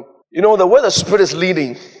 the way the Spirit is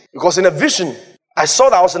leading, because in a vision, I saw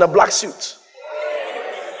that I was in a black suit.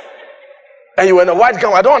 And you were in a white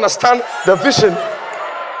gown. I don't understand the vision.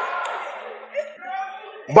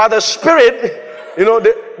 But the Spirit,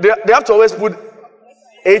 they have to always put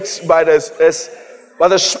H by the S. But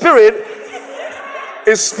the Spirit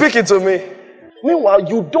is speaking to me. Meanwhile,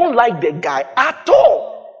 you don't like the guy at all.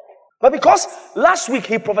 But because last week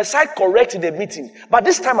he prophesied correct in the meeting, but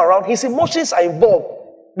this time around his emotions are involved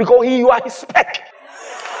because you are his spec.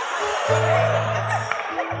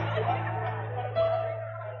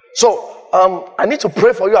 So I need to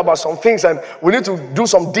pray for you about some things, and we need to do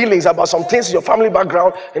some dealings about some things in your family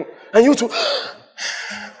background, and you too.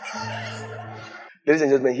 Ladies and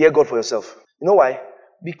gentlemen, hear God for yourself. You know why?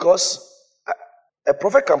 Because a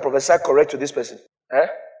prophet can prophesy correct to this person.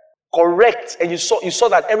 Correct. And you saw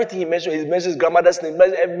that everything he mentioned, he mentioned his grandmother's name,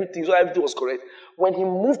 everything, so everything was correct. When he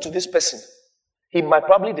moved to this person, he might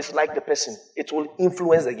probably dislike the person. It will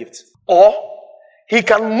influence the gift. Or he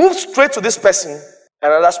can move straight to this person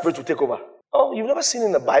and another spirit will take over. Oh, you've never seen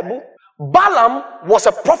in the Bible? Balaam was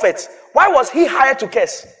a prophet. Why was he hired to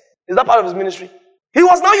curse? Is that part of his ministry? He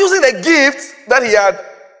was now using the gift that he had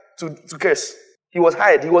to curse. He was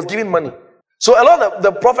hired. He was giving money. So a lot of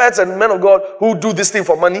the prophets and men of God who do this thing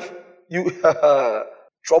for money,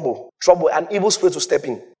 trouble, an evil spirit will step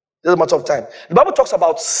in. Just a matter of time. The Bible talks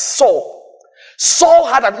about Saul. Saul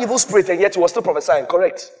had an evil spirit and yet he was still prophesying,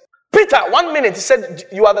 correct? Peter, 1 minute, he said,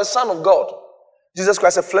 you are the Son of God. Jesus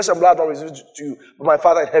Christ said, flesh and blood don't reveal to you, but my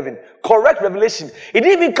Father in heaven. Correct revelation. It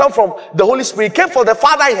didn't even come from the Holy Spirit. It came from the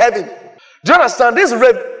Father in heaven. Do you understand? Do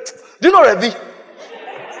you know Revi?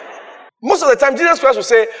 Most of the time, Jesus Christ will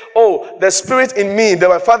say, oh, the Spirit in me,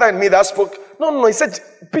 my Father in me that spoke. No. He said,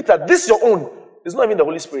 Peter, this is your own. It's not even the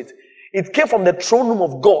Holy Spirit. It came from the throne room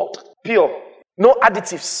of God. Pure. No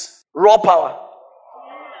additives. Raw power.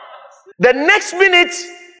 The next minute,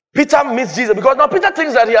 Peter meets Jesus. Because now Peter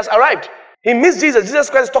thinks that he has arrived. He meets Jesus. Jesus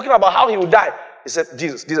Christ is talking about how he will die. He said,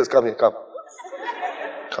 Jesus, come here, come.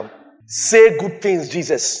 Come. Say good things,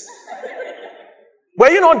 Jesus. Were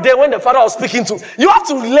you not there when the Father was speaking to? You have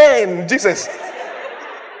to learn, Jesus.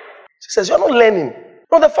 Jesus, you're not learning.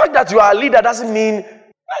 No, the fact that you are a leader doesn't mean,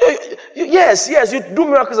 yes, you do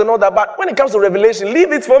miracles and all that, but when it comes to revelation,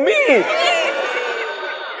 leave it for me.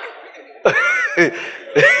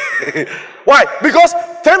 Why? Because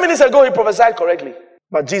 10 minutes ago he prophesied correctly.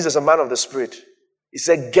 But Jesus, a man of the Spirit, he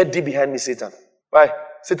said, get thee behind me, Satan. Why?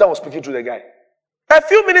 Satan was speaking to the guy. A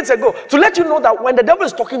few minutes ago, to let you know that when the devil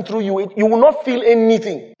is talking through you, you will not feel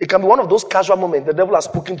anything. It can be one of those casual moments. The devil has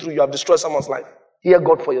spoken through you, have destroyed someone's life. Hear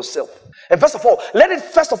God for yourself. And first of all, let it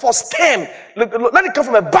stem. Let it come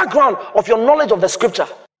from a background of your knowledge of the scripture.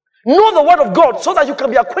 Know the word of God so that you can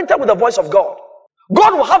be acquainted with the voice of God.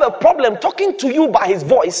 God will have a problem talking to you by his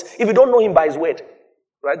voice if you don't know him by his word.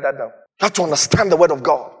 Write that down. You have to understand the word of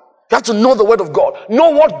God. You have to know the word of God.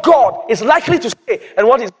 Know what God is likely to say and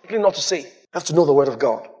what he's likely not to say. You have to know the word of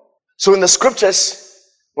God. So in the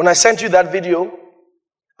scriptures, when I sent you that video,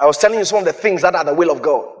 I was telling you some of the things that are the will of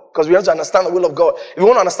God. Because we have to understand the will of God. If you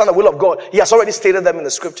want to understand the will of God, he has already stated them in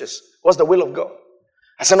the scriptures. What's the will of God?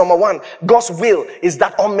 I said, number one, God's will is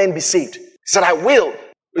that all men be saved. He said, I will.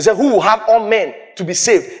 He said, who will have all men to be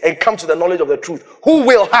saved and come to the knowledge of the truth? Who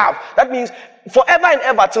will have? That means forever and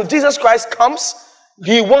ever till Jesus Christ comes,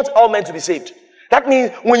 he wants all men to be saved. That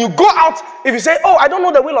means when you go out, if you say, oh, I don't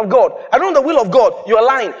know the will of God, I don't know the will of God, you're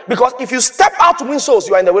lying. Because if you step out to win souls,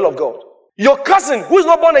 you are in the will of God. Your cousin who is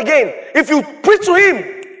not born again, if you preach to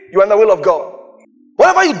him, you are in the will of God.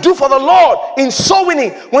 Whatever you do for the Lord in soul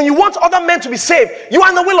winning, when you want other men to be saved, you are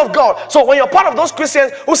in the will of God. So when you're part of those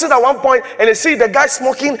Christians who sit at one point and they see the guy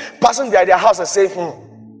smoking, passing by their house and say,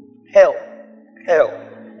 hell.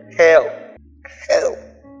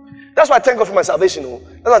 That's why I thank God for my salvation.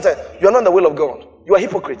 That's why I tell you, you're not in the will of God. You are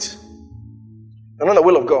hypocrites. You're not in the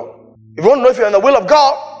will of God. If you want to know if you're in the will of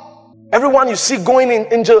God, everyone you see going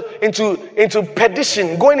into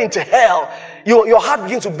perdition, going into hell, your heart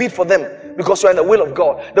begins to beat for them. Because you are in the will of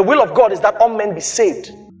God. The will of God is that all men be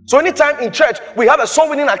saved. So anytime in church we have a soul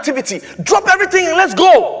winning activity, drop everything and let's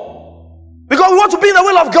go. Because we want to be in the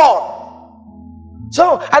will of God.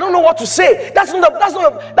 So I don't know what to say. That's not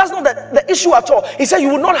the issue at all. He said you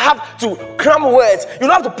will not have to cram words. You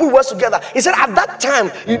don't have to put words together. He said at that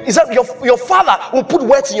time, he said your father will put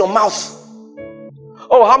words in your mouth.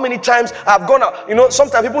 Oh, how many times I've gone out.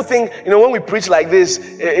 Sometimes people think, when we preach like this,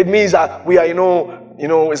 it means that we are,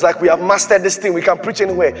 it's like we have mastered this thing. We can preach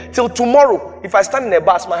anywhere. Till tomorrow, if I stand in a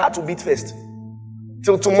bus, my heart will beat first.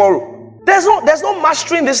 Till tomorrow. There's no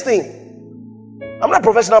mastering this thing. I'm not a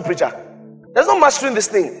professional preacher. There's no mastering this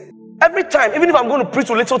thing. Every time, even if I'm going to preach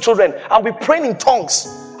to little children, I'll be praying in tongues.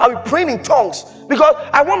 Because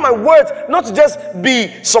I want my words not to just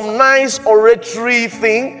be some nice oratory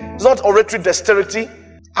thing. It's not oratory dexterity.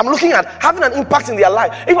 I'm looking at having an impact in their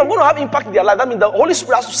life. If I'm going to have impact in their life, that means the Holy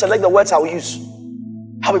Spirit has to select the words I will use.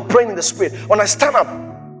 I'll be praying in the Spirit. When I stand up,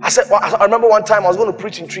 I remember one time I was going to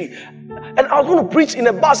preach in Tree. And I was going to preach in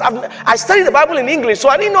a bus. I studied the Bible in English, so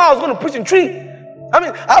I didn't know I was going to preach in Tree.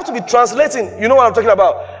 I have to be translating. You know what I'm talking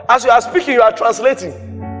about? As you are speaking, you are translating.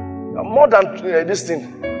 More than this thing.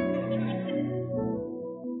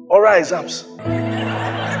 Oral exams.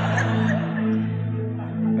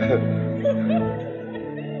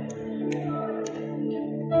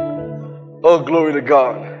 Oh, glory to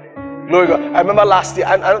God. Glory to God. I remember last year,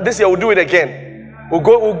 and this year we'll do it again. We'll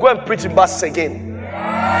go and preach in buses again.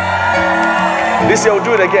 This year we'll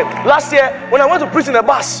do it again. Last year, when I went to preach in a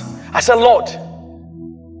bus, I said, Lord,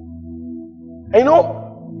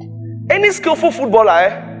 any skillful footballer,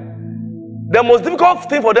 the most difficult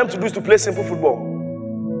thing for them to do is to play simple football.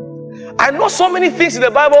 I know so many things in the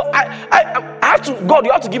Bible. I have to, God,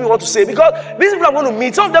 you have to give me what to say, because these people I'm going to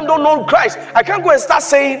meet, some of them don't know Christ. I can't go and start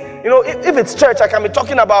saying, if it's church, I can be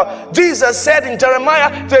talking about Jesus said in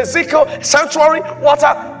Jeremiah to Ezekiel, sanctuary,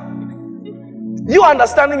 water. You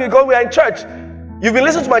understanding me because we are in church. You've been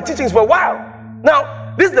listening to my teachings for a while.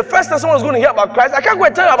 Now, this is the first time someone's going to hear about Christ. I can't go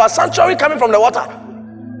and tell you about sanctuary coming from the water.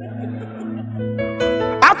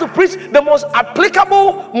 I have to preach the most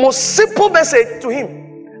applicable, most simple message to him.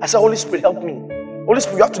 I said, Holy Spirit, help me. Holy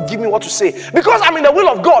Spirit, you have to give me what to say. Because I'm in the will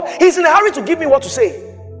of God, He's in a hurry to give me what to say.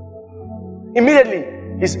 Immediately,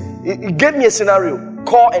 He gave me a scenario,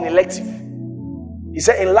 call an elective. He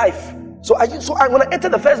said, in life. So when I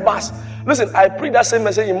entered the first bus, listen, I preached that same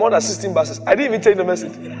message in more than 16 buses. I didn't even change the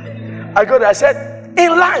message. I got there, I said,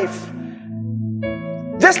 in life,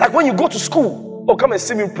 just like when you go to school, oh, come and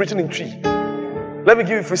see me preaching in tree. Let me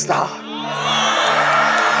give you freestyle.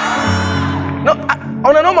 No,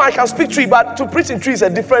 on a normal, I can speak tree, but to preach in tree is a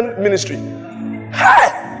different ministry.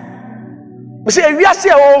 Hey! We say, we are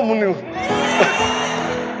saying, oh,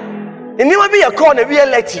 it never be a call, be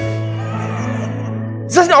elective.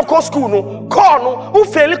 This is not call school, no. Call, no. Who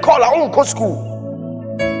fairly call our own call school?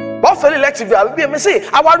 But fairly elective, I will be say,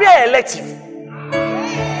 I will be elective.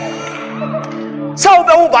 So,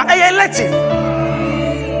 elective.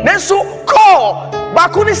 Then so call,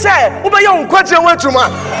 but couldn't say, Uber young question went to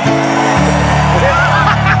man.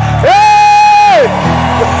 Hey!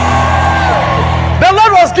 The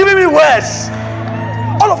Lord was giving me words.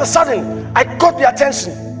 All of a sudden, I got the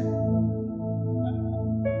attention.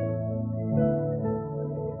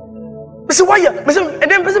 I said, why you? And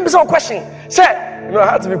then person be question. Say, I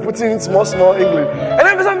had to be putting in small English. And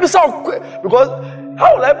then person be because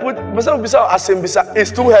how will I put person be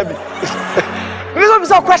it's too heavy. Person be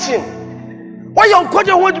question. Why you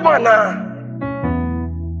question what man now?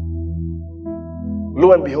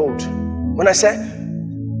 Lo and behold, when I said,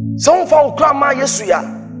 someone found grandma yesuya,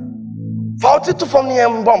 found it from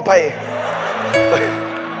the bumpire.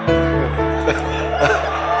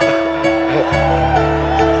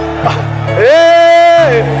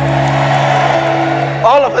 Hey!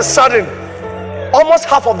 All of a sudden, almost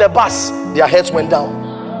half of the bus, their heads went down.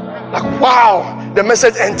 Like, wow, the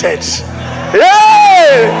message entered.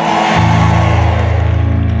 Hey!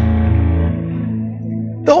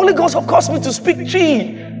 The Holy Ghost have caused me to speak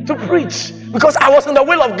to preach, because I was in the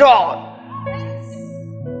will of God.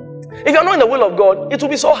 If you're not in the will of God, it will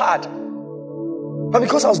be so hard. But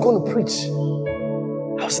because I was going to preach,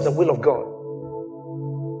 I was in the will of God.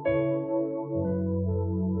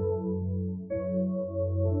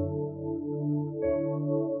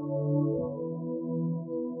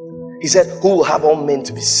 He said, who will have all men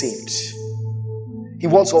to be saved? He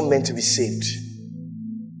wants all men to be saved.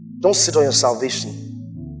 Don't sit on your salvation.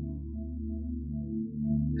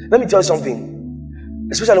 Let me tell you something.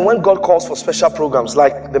 Especially when God calls for special programs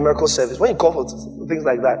like the miracle service, when He calls for things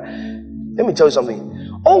like that, let me tell you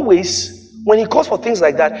something. Always, when He calls for things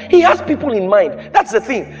like that, He has people in mind. That's the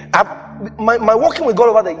thing. My walking with God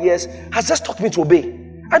over the years has just taught me to obey.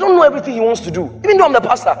 I don't know everything He wants to do. Even though I'm the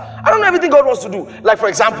pastor, I don't know everything God wants to do. Like, for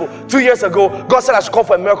example, 2 years ago, God said I should call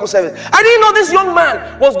for a miracle service. I didn't know this young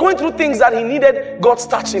man was going through things that he needed God's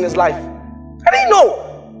touch in his life. I didn't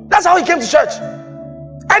know. That's how he came to church.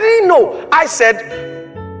 I didn't know. I said,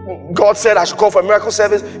 God said I should call for a miracle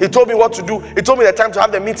service. He told me what to do. He told me the time to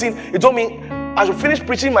have the meeting. He told me I should finish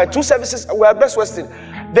preaching my 2 services. We are Best Western.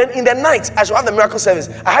 Then in the night, I should have the miracle service.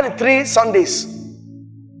 I had it 3 Sundays.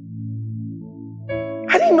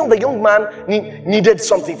 I didn't know the young man needed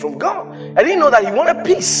something from God. I didn't know that he wanted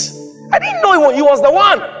peace. I didn't know he was the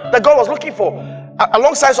one that God was looking for,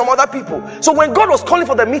 alongside some other people. So when God was calling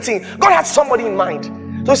for the meeting, God had somebody in mind.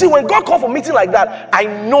 So you see, when God called for a meeting like that, I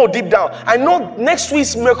know deep down, I know next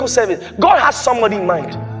week's miracle service, God has somebody in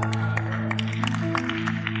mind.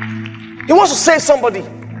 He wants to save somebody.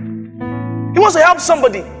 He wants to help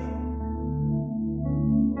somebody.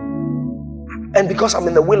 And because I'm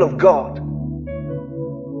in the will of God,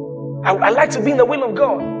 I like to be in the will of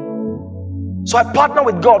God. So I partner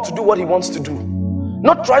with God to do what He wants to do.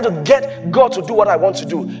 Not try to get God to do what I want to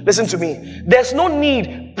do. Listen to me. There's no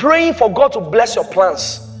need praying for God to bless your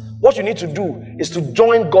plans. What you need to do is to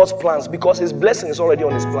join God's plans, because His blessing is already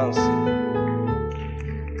on His plans.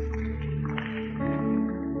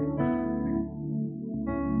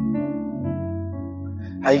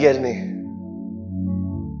 Are you getting me?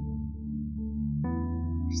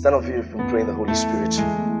 Stand up here and pray in the Holy Spirit.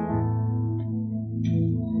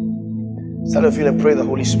 Stand up here and pray the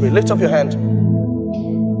Holy Spirit. Lift up your hand.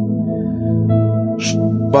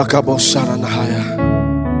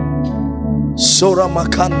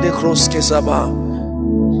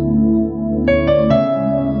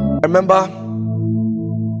 Remember,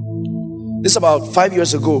 this is about 5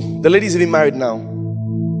 years ago. The lady's even married now.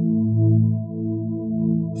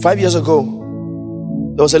 5 years ago,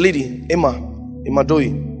 there was a lady, Emma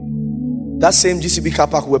Doi. That same GCB car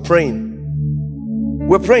park, we're praying.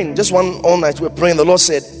 We're praying, just all night, we're praying. The Lord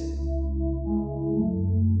said,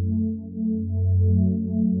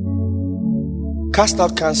 cast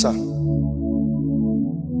out cancer.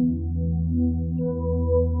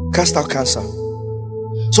 Cast out cancer.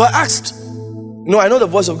 So I asked, I know the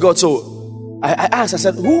voice of God, so I asked, I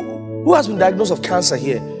said, who has been diagnosed of cancer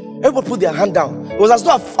here? Everybody put their hand down. It was as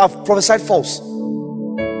though I've prophesied false.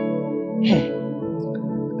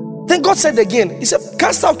 Then God said again, he said,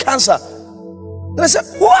 cast out cancer. Then I said,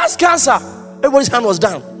 who has cancer? Everybody's hand was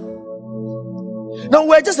down. Now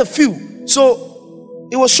we're just a few. So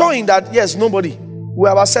it was showing that, yes, nobody.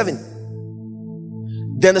 We're about 7.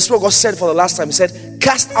 Then the Spirit of God said for the last time, he said,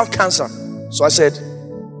 cast out cancer. So I said,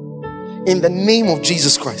 in the name of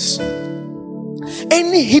Jesus Christ,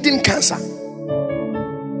 any hidden cancer,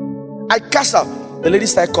 I cast out. The lady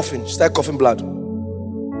started coughing. She started coughing blood.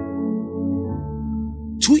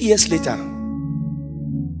 2 years later,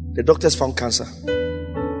 the doctors found cancer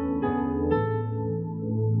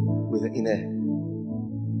in her.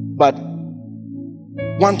 But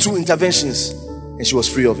 1-2 interventions and she was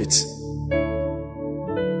free of it.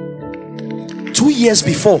 2 years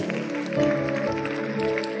before,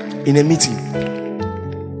 in a meeting.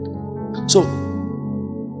 So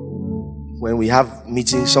when we have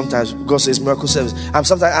meetings, sometimes God says miracle service. I'm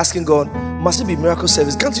sometimes asking God, must it be miracle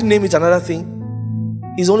service? Can't you name it another thing?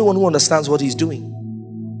 He's the only one who understands what he's doing.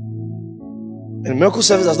 And miracle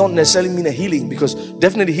service does not necessarily mean a healing, because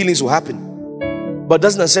definitely healings will happen, but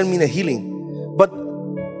doesn't necessarily mean a healing. But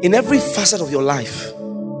in every facet of your life,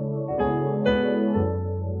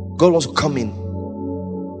 God wants to come in.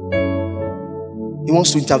 He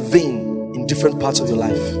wants to intervene in different parts of your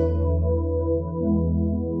life.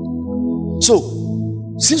 So,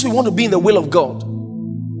 since we want to be in the will of God,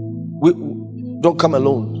 we don't come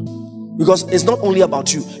alone. Because it's not only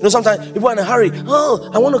about you. Sometimes people are in a hurry.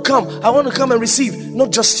 Oh, I want to come and receive.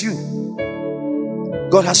 Not just you.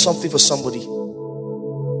 God has something for somebody.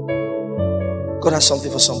 God has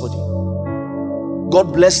something for somebody.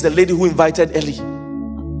 God bless the lady who invited Ellie.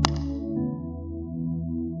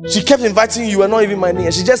 She kept inviting you. You were not even minding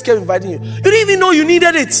her. She just kept inviting you. You didn't even know you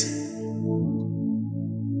needed it.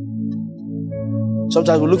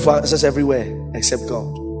 Sometimes we look for answers everywhere except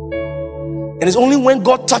God. And it's only when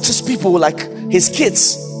God touches people like his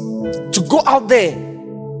kids to go out there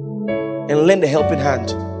and lend a helping hand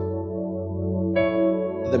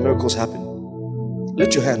that the miracles happen.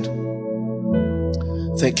 Lift your hand.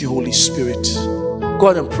 Thank you, Holy Spirit. Go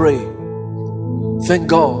ahead and pray. Thank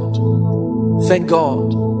God. Thank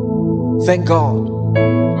God. Thank God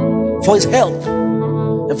for his help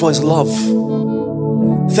and for his love.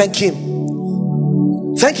 Thank him.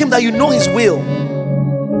 Thank him that you know his will.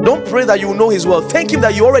 Don't pray that you know his will. Thank him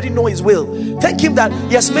that you already know his will. Thank him that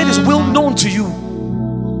he has made his will known to you.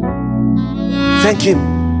 Thank him.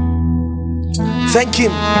 Thank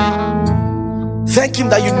him. Thank him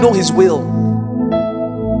that you know his will.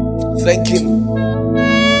 Thank him.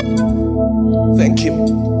 Thank him.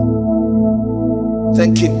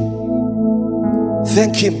 Thank him.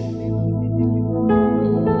 Thank him.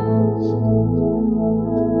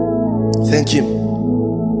 Thank him.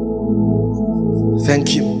 Thank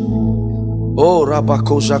him. Oh,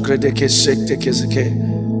 Rabako Jagredeke Sekte Kezeke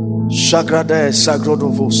Shagrade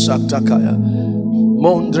Sagrodovo Saktakaya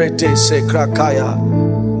Mondrete Sekrakaya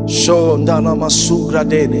Shondana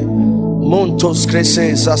Masugradene Montos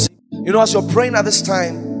Creses. As you're praying at this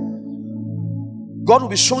time, God will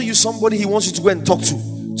be showing you somebody he wants you to go and talk to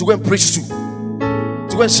go and preach to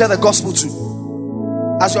go and share the gospel to.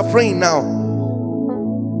 As you're praying now,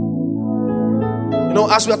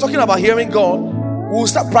 as we are talking about hearing God, we will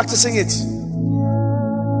start practicing it.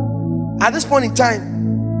 At this point in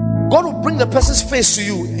time, God will bring the person's face to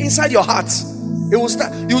you inside your heart. It will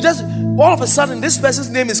start. You just all of a sudden, this person's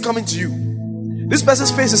name is coming to you. This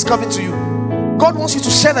person's face is coming to you. God wants you to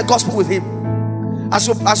share the gospel with him. As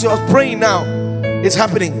you're praying now, it's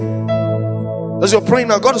happening. As you're praying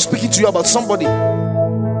now, God is speaking to you about somebody.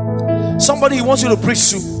 Somebody he wants you to preach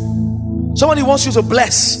to. Somebody he wants you to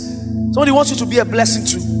bless. Somebody he wants you to be a blessing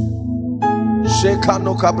to.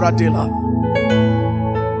 Shekano kabradela.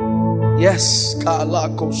 Yes, kala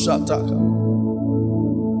koshataka.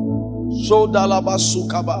 Shodala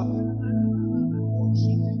basukaba.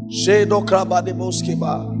 Shedo krabade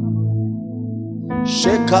boskeba.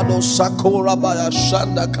 Shekado sakora baya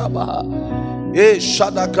shanda kaba. E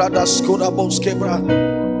shada krada skora boskebra.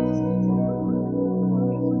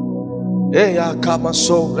 E ya kama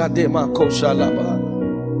so radema koshalaba.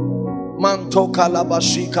 Manto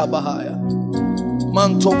kalabashika bahaya.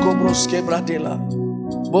 Manto kobroske bradela.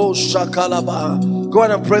 Bo shakalaba. Go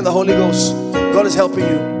ahead and pray in the Holy Ghost. God is helping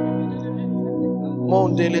you.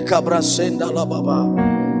 Mondele kabra senda la baba.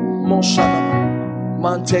 Moshana.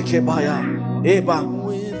 Manteke baya. Eba.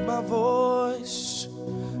 With my voice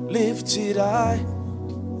lifted high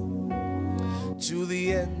to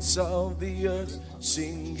the ends of the earth,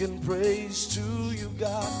 singing praise to you,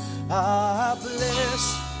 God. I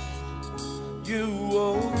bless you,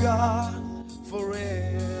 oh God, forevermore.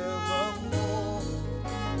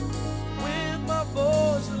 With my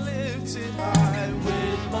voice lifted high,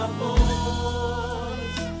 with my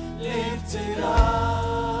voice lifted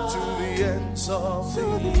high, to the ends of the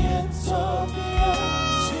earth,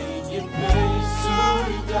 singing praise to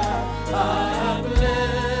you, God. I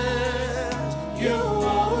bless you,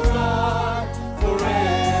 oh God,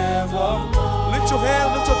 forevermore. Lift your hand,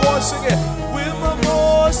 lift your voice, sing it. With my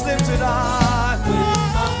voice lifted high, with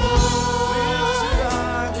my voice lifted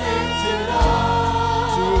high,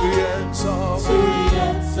 to the ends of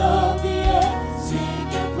the earth,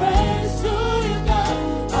 singing praise to you, God.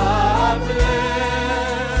 I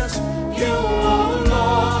bless you, oh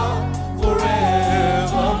Lord,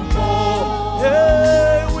 forevermore.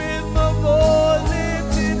 Yeah, with my voice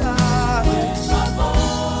lifted high, with my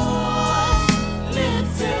voice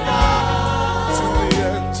lifted high, to the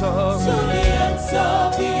ends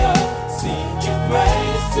of the earth, singing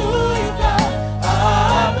praise to you, God. I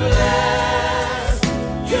bless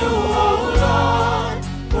you, oh Lord,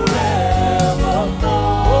 forevermore.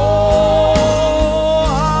 Oh,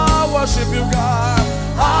 I worship you, God.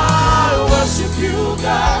 I worship you,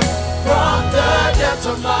 God, from the depths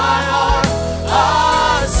of my heart.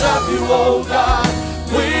 I serve you, oh God,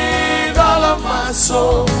 with all of my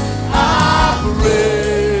soul. I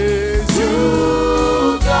praise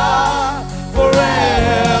you, God, forevermore.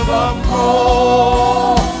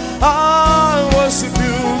 I worship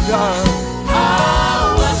you, God. I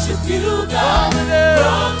worship you, God,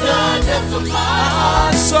 from the depths of my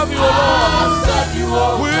heart. I serve you, oh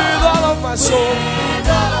Lord, with all of my soul.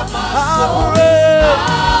 I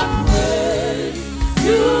praise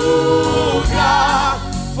you, God,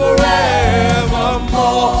 forevermore.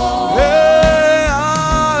 Hey, I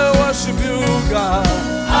worship you, God.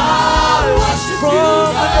 I worship you,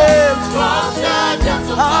 God, from the depths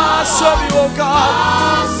of my heart. I serve you, oh God,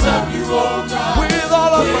 with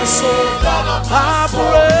all of my soul. I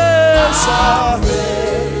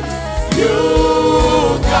praise you,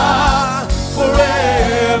 God,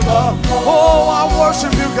 forever. Oh, I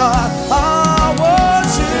worship you, God. I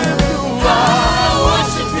worship you, God,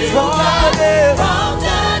 from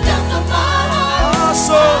the depths of my heart. I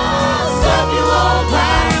serve you, oh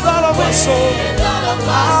God, with all of my soul.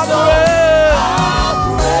 I praise